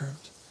 "Oh,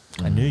 mushrooms."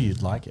 I knew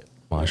you'd like it.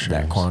 Mushrooms.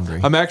 That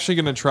quandary. I'm actually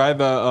gonna try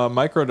the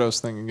microdose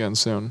thing again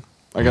soon.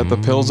 I got the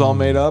pills all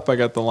made up. I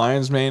got the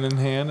lion's mane in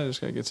hand. I just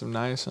gotta get some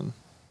niacin.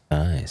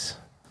 Nice.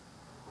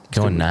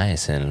 Going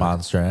niacin.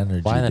 Monster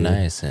Energy. Why the dude.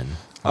 niacin?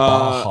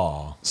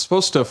 Baja. It's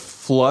supposed to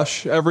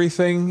flush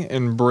everything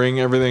and bring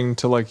everything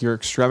to like your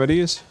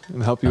extremities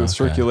and help you with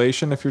Okay.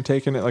 circulation if you're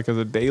taking it like as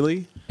a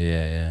daily.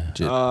 Yeah,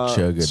 yeah.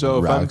 Chugging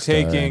so if I'm Rockstar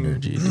taking-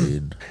 Energy,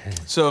 dude.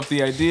 So if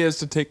the idea is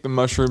to take the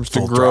mushrooms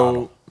to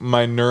grow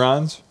my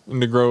neurons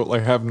and to grow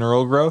like have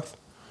neural growth,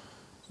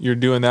 you're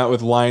doing that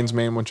with lion's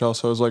mane, which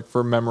also is like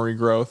for memory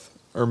growth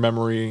or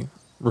memory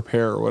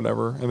repair or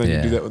whatever, and then you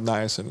Yeah. do that with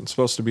niacin. It's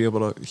supposed to be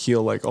able to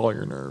heal like all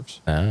your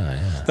nerves. Oh,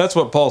 yeah. That's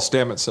what Paul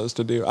Stamets says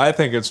to do. I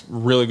think it's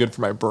really good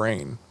for my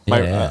brain.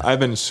 Yeah. I've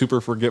been super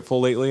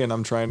forgetful lately, and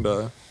I'm trying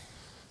to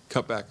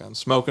cut back on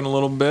smoking a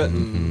little bit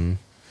and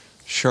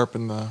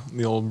sharpen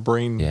the old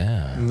brain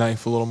Yeah.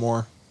 knife a little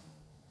more.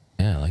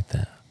 Yeah, I like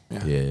that.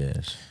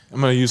 Yes.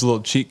 I'm gonna use a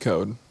little cheat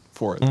code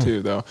for it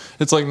too, though.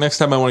 It's like next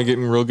time I want to get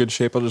in real good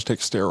shape, I'll just take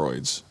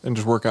steroids and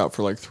just work out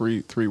for like three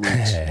weeks,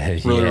 really Yeah.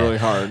 really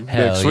hard. Be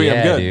Hell like, sweet, yeah,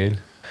 I'm good. dude.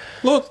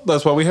 Look,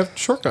 that's why we have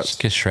shortcuts. Just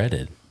get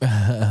shredded. Get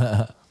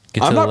I'm to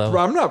the not. level.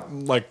 I'm not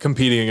like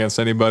competing against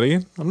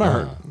anybody. I'm not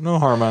hurt. No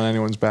harm on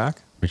anyone's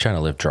back. We're trying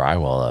to lift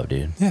drywall up,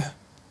 dude. Yeah,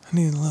 I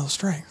need a little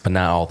strength. But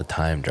not all the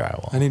time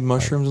drywall. I need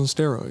mushrooms and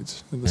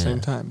steroids at the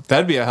same time.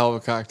 That'd be a hell of a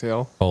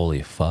cocktail.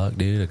 Holy fuck,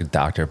 dude. Like a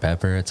Dr.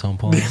 Pepper at some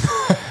point.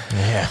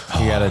 Yeah.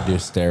 You gotta do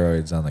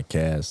steroids on the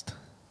cast.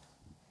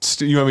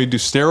 You want me to do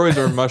steroids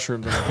or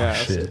mushrooms on the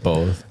cast?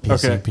 Both.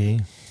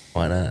 PCP.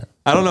 Why not?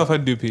 I don't know if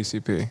I'd do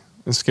PCP.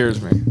 It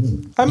scares me.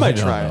 I might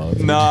don't try know it.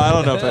 if No, I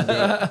don't know if I'd do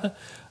it.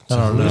 I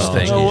don't know. Just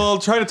thinking. Oh, well,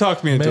 try to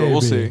talk me into it.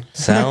 We'll see. Maybe.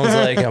 Sounds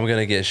like I'm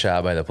gonna get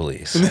shot by the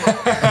police.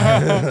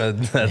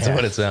 That's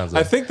what it sounds I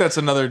like. think that's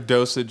another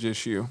dosage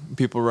issue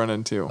people run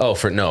into. Oh,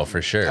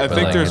 for sure. I But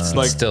think there's, it's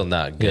like- still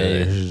not Yeah,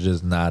 you good. should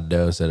just not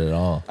dose it at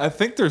all. I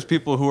think there's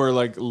people who are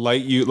like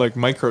like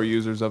micro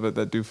users of it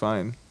that do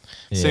fine.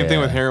 Same thing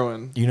Yeah. with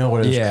heroin. You know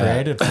what it was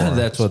created for?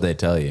 That's what they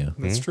tell you.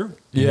 That's true.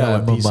 You know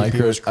what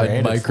PCP was I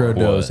created for?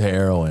 microdose What?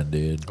 heroin,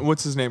 dude.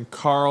 What's his name?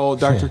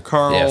 Dr.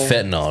 Carl. Yeah,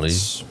 fentanyl,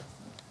 dude.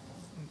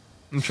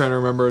 I'm trying to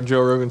remember a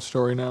Joe Rogan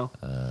story now.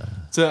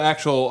 It's an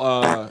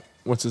actual,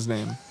 what's his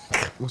name?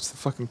 What's the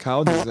fucking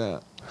college is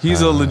that?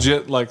 He's a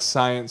legit like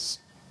science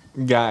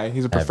guy.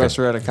 He's a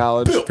professor at a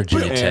college.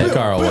 Virginia And- Tech.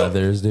 Carl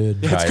Weathers,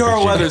 dude. It's Try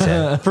Carl Virginia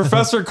Weathers.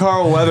 Professor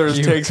Carl Weathers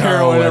You takes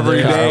Carl heroin every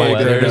Weathers. day. Carl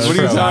dude. Weathers What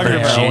are you from talking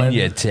about?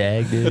 Virginia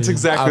Tech, dude. That's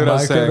exactly what I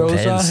was saying. microdose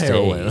Penn on State.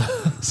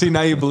 heroin. See,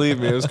 now you believe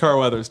me. It was Carl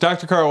Weathers.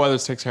 Dr. Carl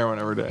Weathers takes heroin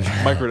every day.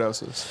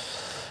 Microdoses.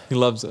 He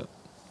loves it.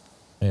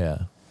 Yeah.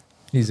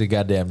 He's a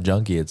goddamn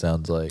junkie, it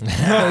sounds like. It's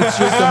just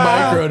a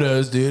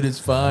microdose, dude. It's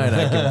fine.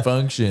 I can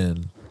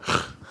function.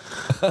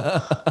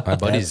 My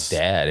buddy's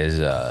dad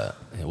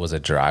was a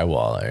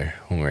drywaller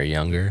when we were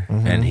younger,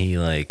 and he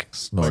like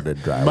Snorted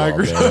drywall.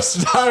 babe.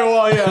 Microdose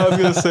drywall. Yeah, I was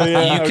gonna say.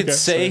 Yeah, you could okay.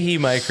 say he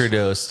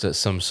microdosed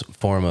some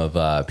form of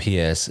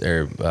PS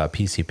or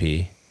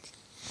PCP,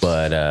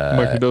 but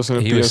Microdosing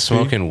of he was PSP?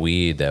 smoking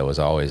weed that was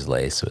always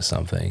laced with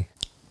something.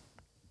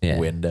 Yeah,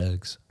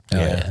 Windex. Oh,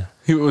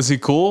 yeah. Was he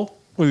cool?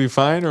 Was he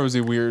fine or was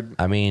he weird?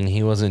 I mean,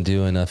 he wasn't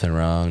doing nothing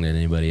wrong to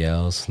anybody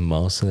else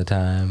most of the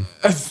time.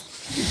 No,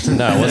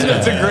 it wasn't.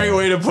 That's a great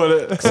way to put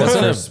it.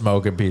 Wasn't a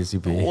Smoking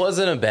PCP.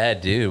 wasn't a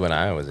bad dude when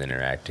I was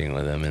interacting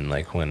with him, and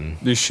like when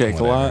Do you shake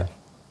a lot?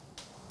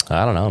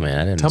 I don't know, man.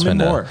 I didn't Tell me spend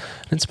more.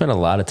 I didn't spend a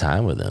lot of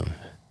time with him.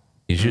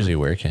 He's usually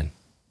working.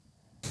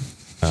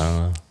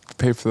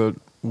 Pay for the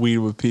weed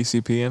with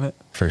PCP in it?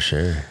 For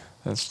sure.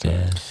 That's tough.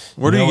 Yeah.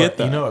 Where do you know get what-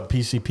 that? You know what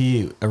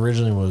PCP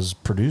originally was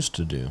produced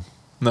to do?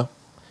 No.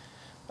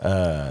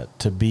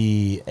 To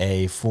be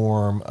a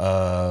form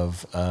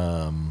of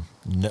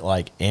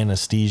like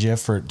anesthesia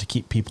to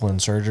keep people in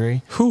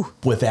surgery Whew.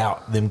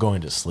 without them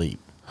going to sleep.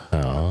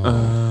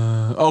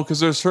 Oh. Oh, because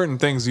there's certain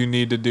things you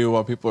need to do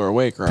while people are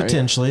awake, right?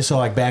 Potentially. So,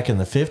 like back in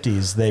the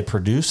 50s, they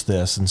produced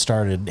this and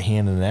started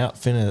handing it out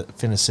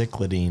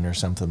phencyclidine or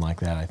something like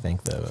that. I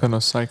think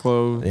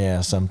Phencyclo.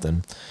 Yeah,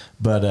 something.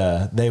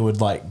 But they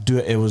would like do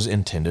it. It was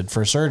intended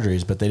for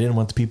surgeries, but they didn't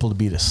want the people to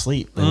be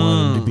asleep. They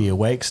wanted them to be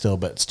awake still,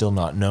 but still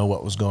not know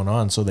what was going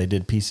on. So they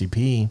did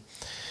PCP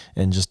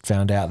and just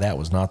found out that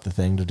was not the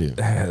thing to do.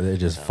 They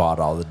just fought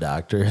all the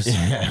doctors.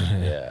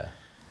 Yeah.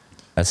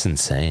 That's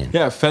insane.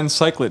 Yeah,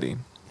 phencyclidine.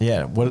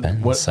 Yeah. What?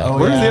 Where's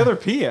Where's the other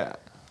P at?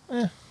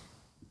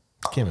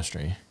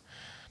 Chemistry.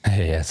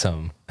 Yeah,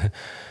 some.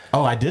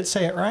 Oh, I did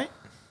say it right?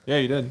 Yeah,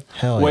 you did.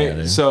 Hell yeah, Wait,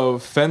 dude. so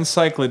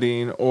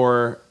phencyclidine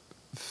or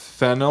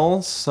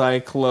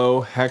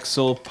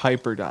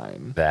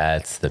phenylcyclohexylpiperidine.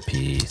 That's the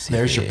piece.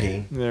 There's your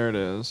P. There it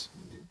is.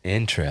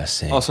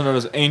 Interesting. Also known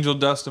as angel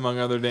dust, among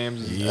other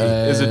names,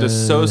 is a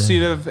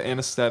dissociative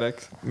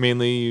anesthetic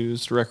mainly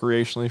used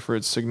recreationally for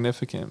its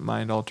significant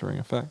mind-altering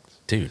effects.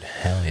 Dude,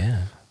 hell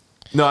yeah.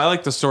 No, I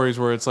like the stories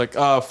where it's like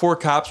 4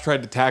 cops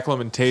tried to tackle him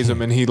and tase him,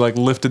 and he like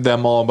lifted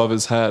them all above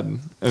his head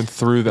and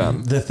threw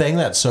them. The thing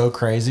that's so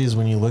crazy is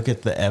when you look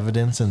at the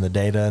evidence and the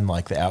data and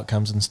like the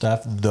outcomes and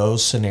stuff,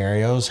 those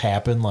scenarios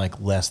happen like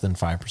less than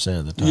 5%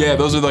 of the time. Yeah,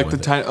 those are like the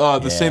time.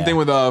 time. The same thing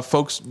with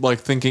folks like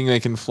thinking they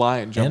can fly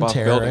and jump And off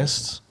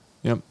terrorists.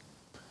 buildings. Yep.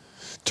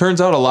 Turns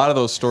out a lot of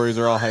those stories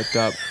are all hyped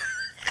up.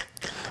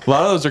 A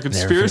lot of those are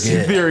conspiracy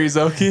forget. theories,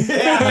 Okie.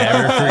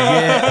 Never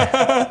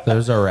forget.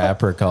 There's a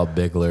rapper called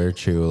Big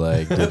Lurch who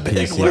like did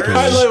PCP.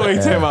 I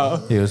literally came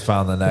out. He was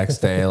found the next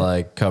day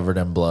like covered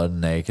in blood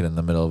and naked in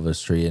the middle of a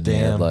street, and he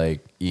Damn. had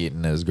like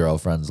eaten his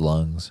girlfriend's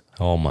lungs.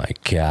 Oh my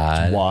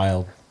God.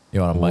 Wild.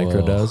 You want a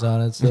microdose on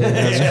it? Still?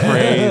 That's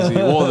crazy.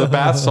 Well, the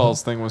bath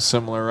salts thing was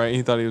similar, right?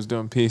 He thought he was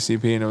doing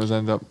PCP and it was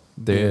ended up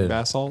being Dude.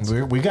 bath salts.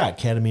 We got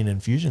ketamine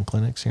infusion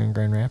clinics here in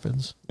Grand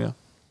Rapids. Yeah.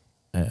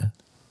 Yeah.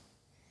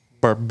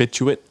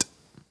 Barbiturate.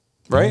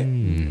 Right?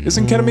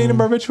 Isn't ketamine a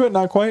barbiturate?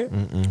 Not quite?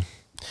 We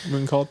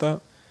wouldn't call it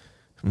that?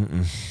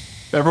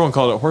 Everyone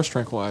called it horse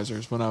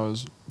tranquilizers when I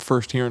was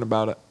first hearing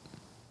about it.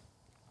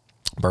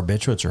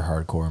 Barbiturates are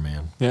hardcore,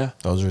 man. Yeah.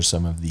 Those are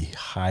some of the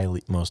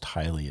most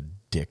highly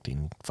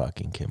addicting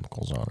fucking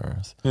chemicals on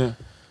earth. Yeah.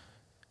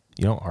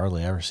 You don't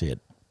hardly ever see it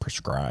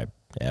prescribed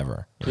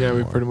ever. Yeah, we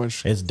anymore. pretty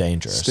much It's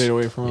dangerous. stayed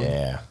away from it.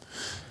 Yeah.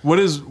 What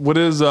is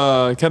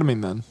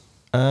ketamine then?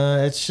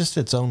 It's just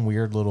its own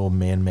weird little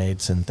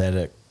man-made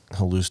synthetic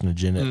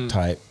hallucinogenic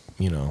type,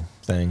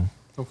 thing.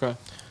 Okay.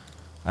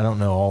 I don't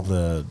know all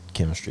the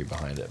chemistry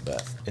behind it,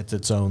 but it's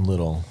its own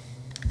little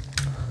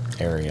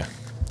area.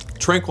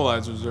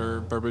 Tranquilizers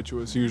are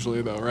barbiturates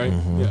usually, though, right?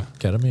 Yeah.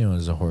 Ketamine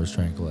was a horse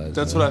tranquilizer.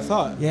 That's what I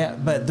thought. Yeah,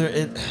 but I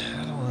don't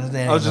know.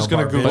 I was just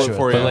going to Google it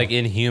for you. But like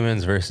in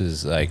humans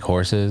versus like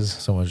horses,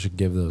 Someone should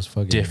give those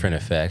fucking different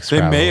effects. They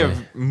may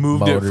probably. have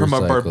moved it from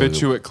a Motorcycle.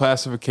 barbiturate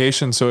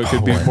classification so it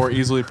could be more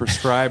easily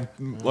prescribed,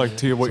 like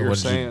to what you're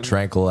Someone saying. should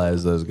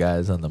tranquilize those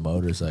guys on the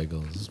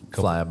motorcycles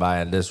flying by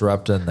and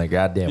disrupting the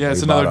goddamn. Yeah,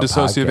 it's We Bought another a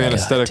dissociative podcast.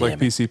 anesthetic like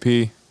damn it.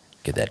 PCP.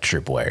 Get that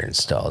tripwire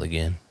installed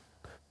again.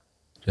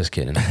 Just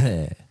kidding.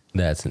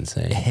 That's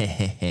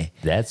insane.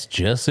 That's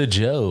just a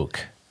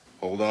joke.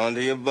 Hold on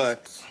to your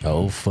butts.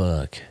 Oh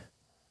fuck.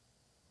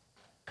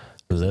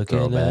 Look at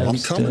Throwback. that I'm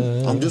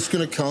coming. stuff. I'm just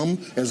going to come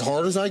as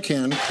hard as I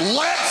can.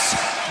 Let's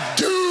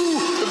do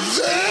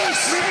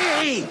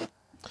this!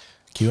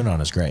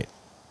 QAnon is great.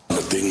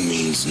 Nothing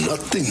means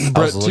nothing.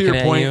 Brett, was to your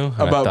looking at point you, and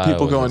I about thought it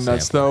people was a going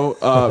nuts, sample.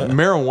 though,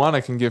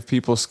 marijuana can give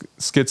people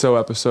schizo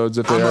episodes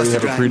if they already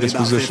have a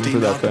predisposition for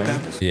that thing.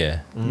 Yeah.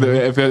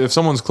 If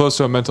someone's close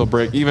to a mental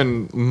break,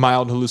 even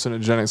mild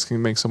hallucinogenics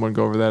can make someone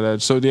go over that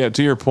edge. So yeah,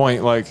 to your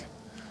point, like,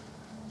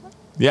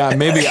 yeah,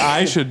 maybe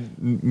I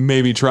should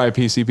maybe try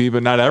PCP,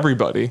 but not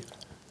everybody.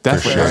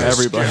 Definitely not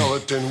everybody.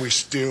 Skeleton, we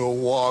still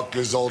walk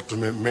as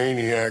ultimate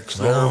maniacs.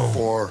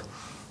 Therefore,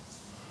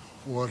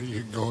 what are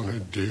you gonna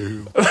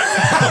do?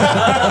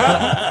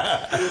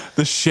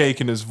 The shake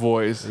in his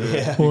voice.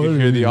 You can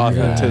hear the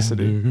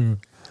authenticity.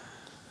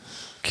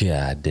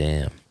 God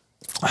damn.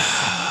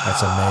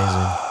 That's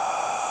amazing.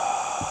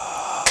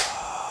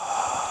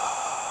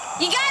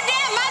 You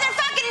goddamn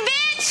motherfucking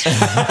bitch!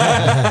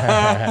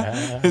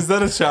 Is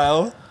that a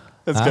child?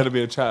 It's got to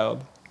be a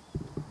child.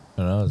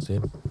 I don't know,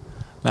 dude.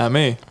 Not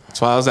me.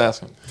 That's why I was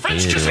asking.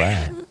 Neither do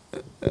I.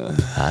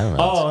 I don't know.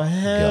 Oh,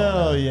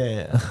 hell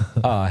yeah.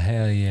 Oh,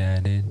 hell yeah,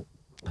 dude.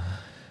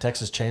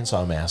 Texas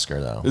Chainsaw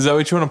Massacre, though. Is that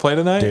what you want to play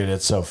tonight? Dude,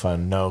 it's so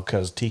fun. No,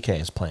 because TK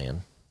is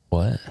playing.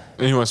 What?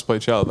 And he wants to play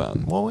child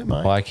then. Well, we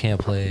might. Well, I can't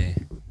play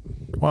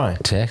Why?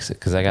 Texas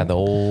because I got the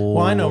old.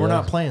 Well, I know we're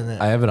not playing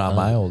that. I have it on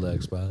my old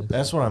Xbox.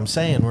 That's what I'm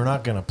saying. We're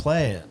not going to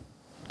play it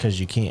because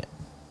you can't.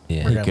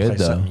 Yeah. We're going to could, play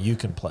though. something you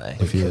can play.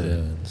 If you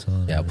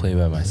Yeah, I'll play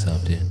by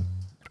myself, dude.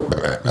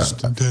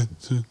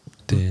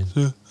 dude.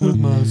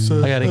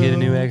 I gotta get a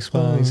new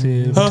Xbox.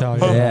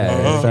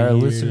 Yeah, if our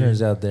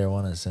listeners out there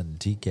want to send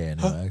TK a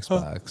new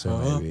Xbox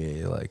or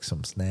maybe like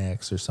some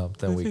snacks or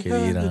something we could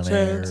eat on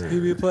air.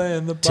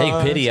 Take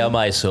pity on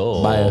my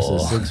soul. Buy us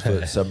a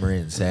 6-foot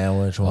submarine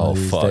sandwich one of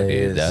these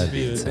days. Dude, that'd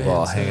be insane.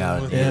 Well, hang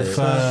out and eat If, it.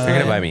 You're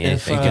gonna buy me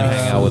anything. You can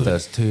hang out with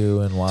us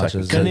too and watch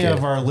us. If any cook of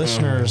it. our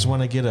listeners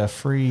want to get a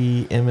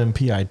free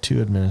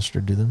MMPI2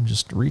 administered to them,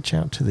 just reach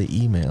out to the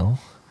email.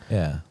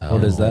 Yeah.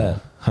 What is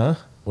that? Huh?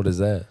 What is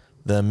that?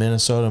 The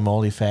Minnesota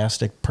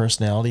Multifacet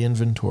Personality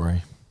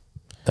Inventory.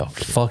 The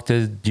fuck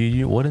does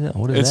you? What is that?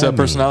 What does It's that a mean?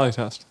 personality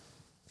test.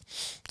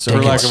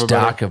 Taking For lack of a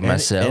stock better- of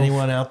myself.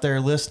 Anyone out there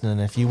listening,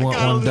 if you want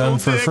one done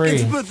for free,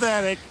 hit What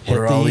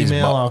are the all these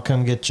email. bu- I'll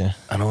come get you.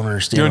 I don't You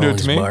understand wanna all do it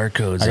these to me?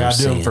 barcodes. I I'm gotta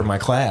do them seeing. for my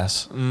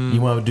class. You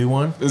want to do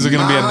one? Is it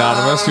going to be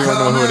anonymous? You want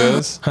to know who it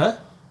is? Huh?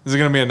 Is it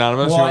going to be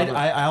anonymous? Well, You wanna-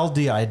 I'll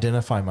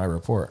de-identify my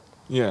report.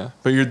 yeah,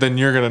 but then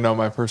you're going to know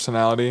my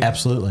personality.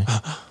 Absolutely.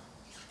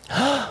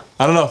 I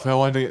don't know if I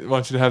want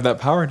you to have that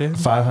power, dude.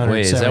 576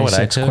 Wait, is that what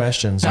I took?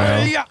 questions. No.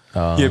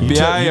 Yeah, You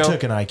yeah,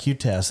 took an IQ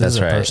test. This That's is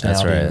a right. That's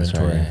personality right. That's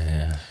right. inventory.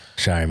 Yeah.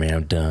 Sorry, man.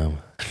 I'm dumb.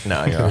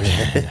 No, you're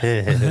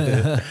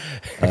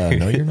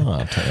no, you're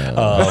not.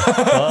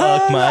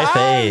 Fuck my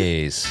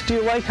face. Do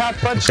you like hot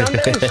fudge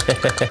sundaes?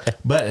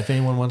 But if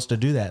anyone wants to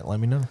do that, let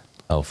me know.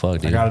 Oh fuck, I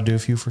dude. got to do a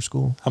few for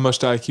school. How much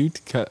do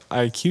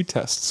IQ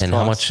tests And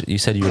cost? how much? You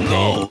said you were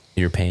paying.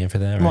 You're paying for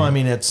that, right? Well, I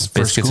mean, it's for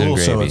Biscuits and school,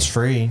 so gravy. it's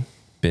free.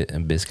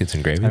 And biscuits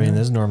and gravy. I mean, then?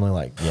 this is normally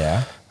like,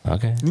 yeah,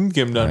 Okay. You can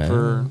get them done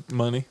for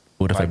money.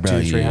 What if I like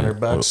brought you?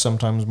 $200-300,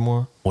 sometimes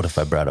more. What if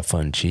I brought a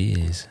fun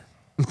cheese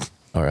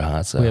or a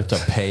hot sauce? We have to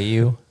pay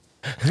you.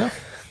 No,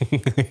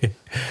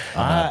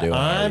 not doing it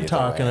I'm either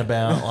talking way.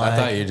 about. Like, I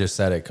thought you just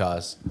said it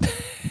costs.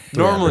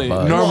 Normally,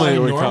 $300. normally it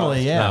would cost.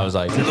 normally, yeah. I was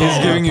like, He's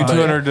giving you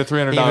 $200 to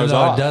 $300 even though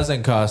off. it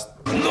doesn't cost.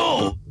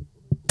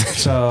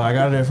 So I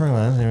got to do it for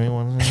class.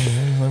 Anyone,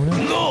 let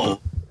me know.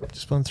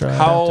 Just want to throw it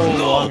How out there.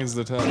 long is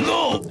the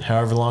test?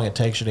 However long it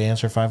takes you to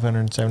answer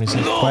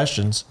 576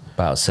 questions.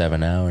 About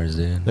 7 hours,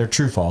 dude. They're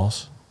true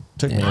false.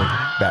 Took me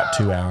about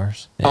 2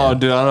 hours. Oh,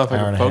 dude, I don't know if I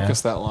Hour can and a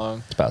focus half. that long.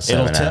 It's about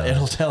It'll 7 hours.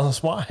 it'll tell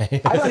us why.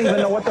 I don't even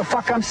know what the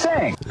fuck I'm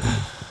saying.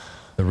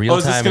 The real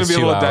is this time gonna is be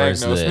 2 able to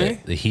hours. diagnose me?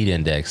 The heat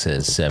index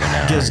says 7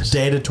 Gives hours.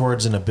 data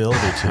towards an ability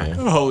to.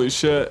 Holy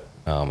shit.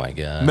 Oh my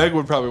god, Meg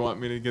would probably want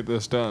me to get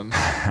this done.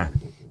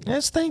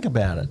 Let's think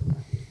about it.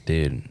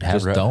 dude.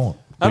 Just don't.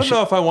 I don't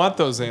know if I want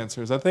those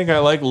answers. I think I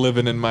like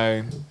living in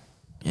my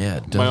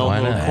Yeah, my own why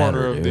little not? corner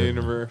Matter, of the dude.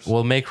 universe.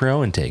 We'll make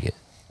Rowan take it.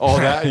 Oh,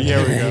 that?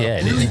 Yeah, we go.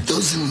 Yeah, dude.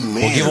 Doesn't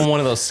We'll give mean him one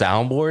of those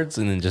soundboards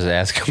and then just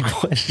ask him He's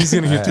questions.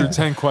 going to get through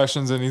 10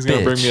 questions and he's going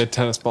to bring Bitch. me a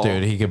tennis ball.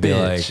 Dude, he could be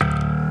Bitch.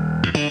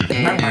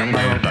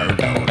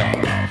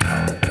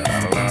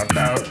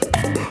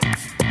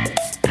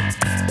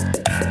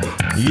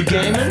 You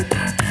gaming?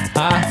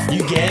 Huh?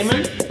 You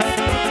gaming?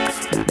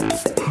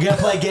 You gonna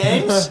play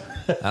games?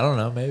 like, I don't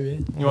know,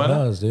 maybe. You want Who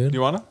knows, to? dude? Do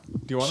you want to?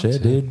 Do you want Shit, to?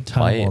 dude.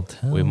 Time will Might,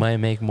 tell. we might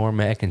make more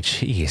mac and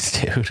cheese,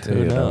 dude. Who Dude, are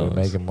we knows?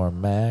 making more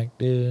Mac,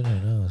 dude? Who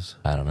knows?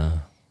 I don't know.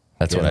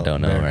 That's what I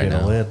don't know Better right get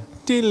a now. lid.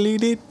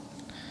 Diddly-did.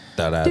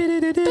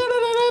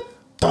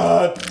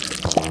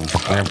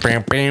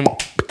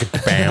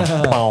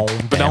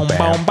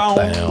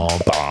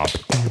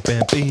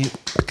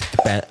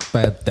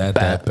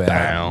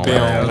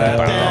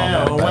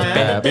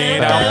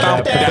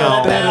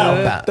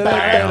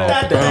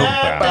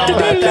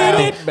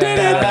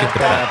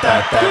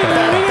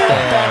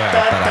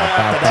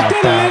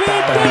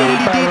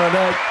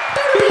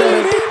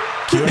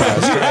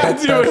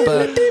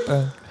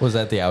 Was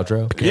that the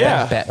outro?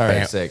 Yeah. All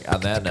right, sick. On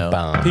that note,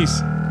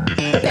 Peace.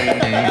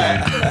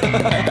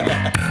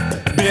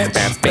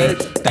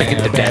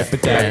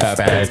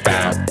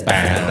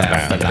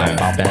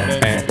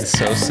 It's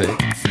so sick.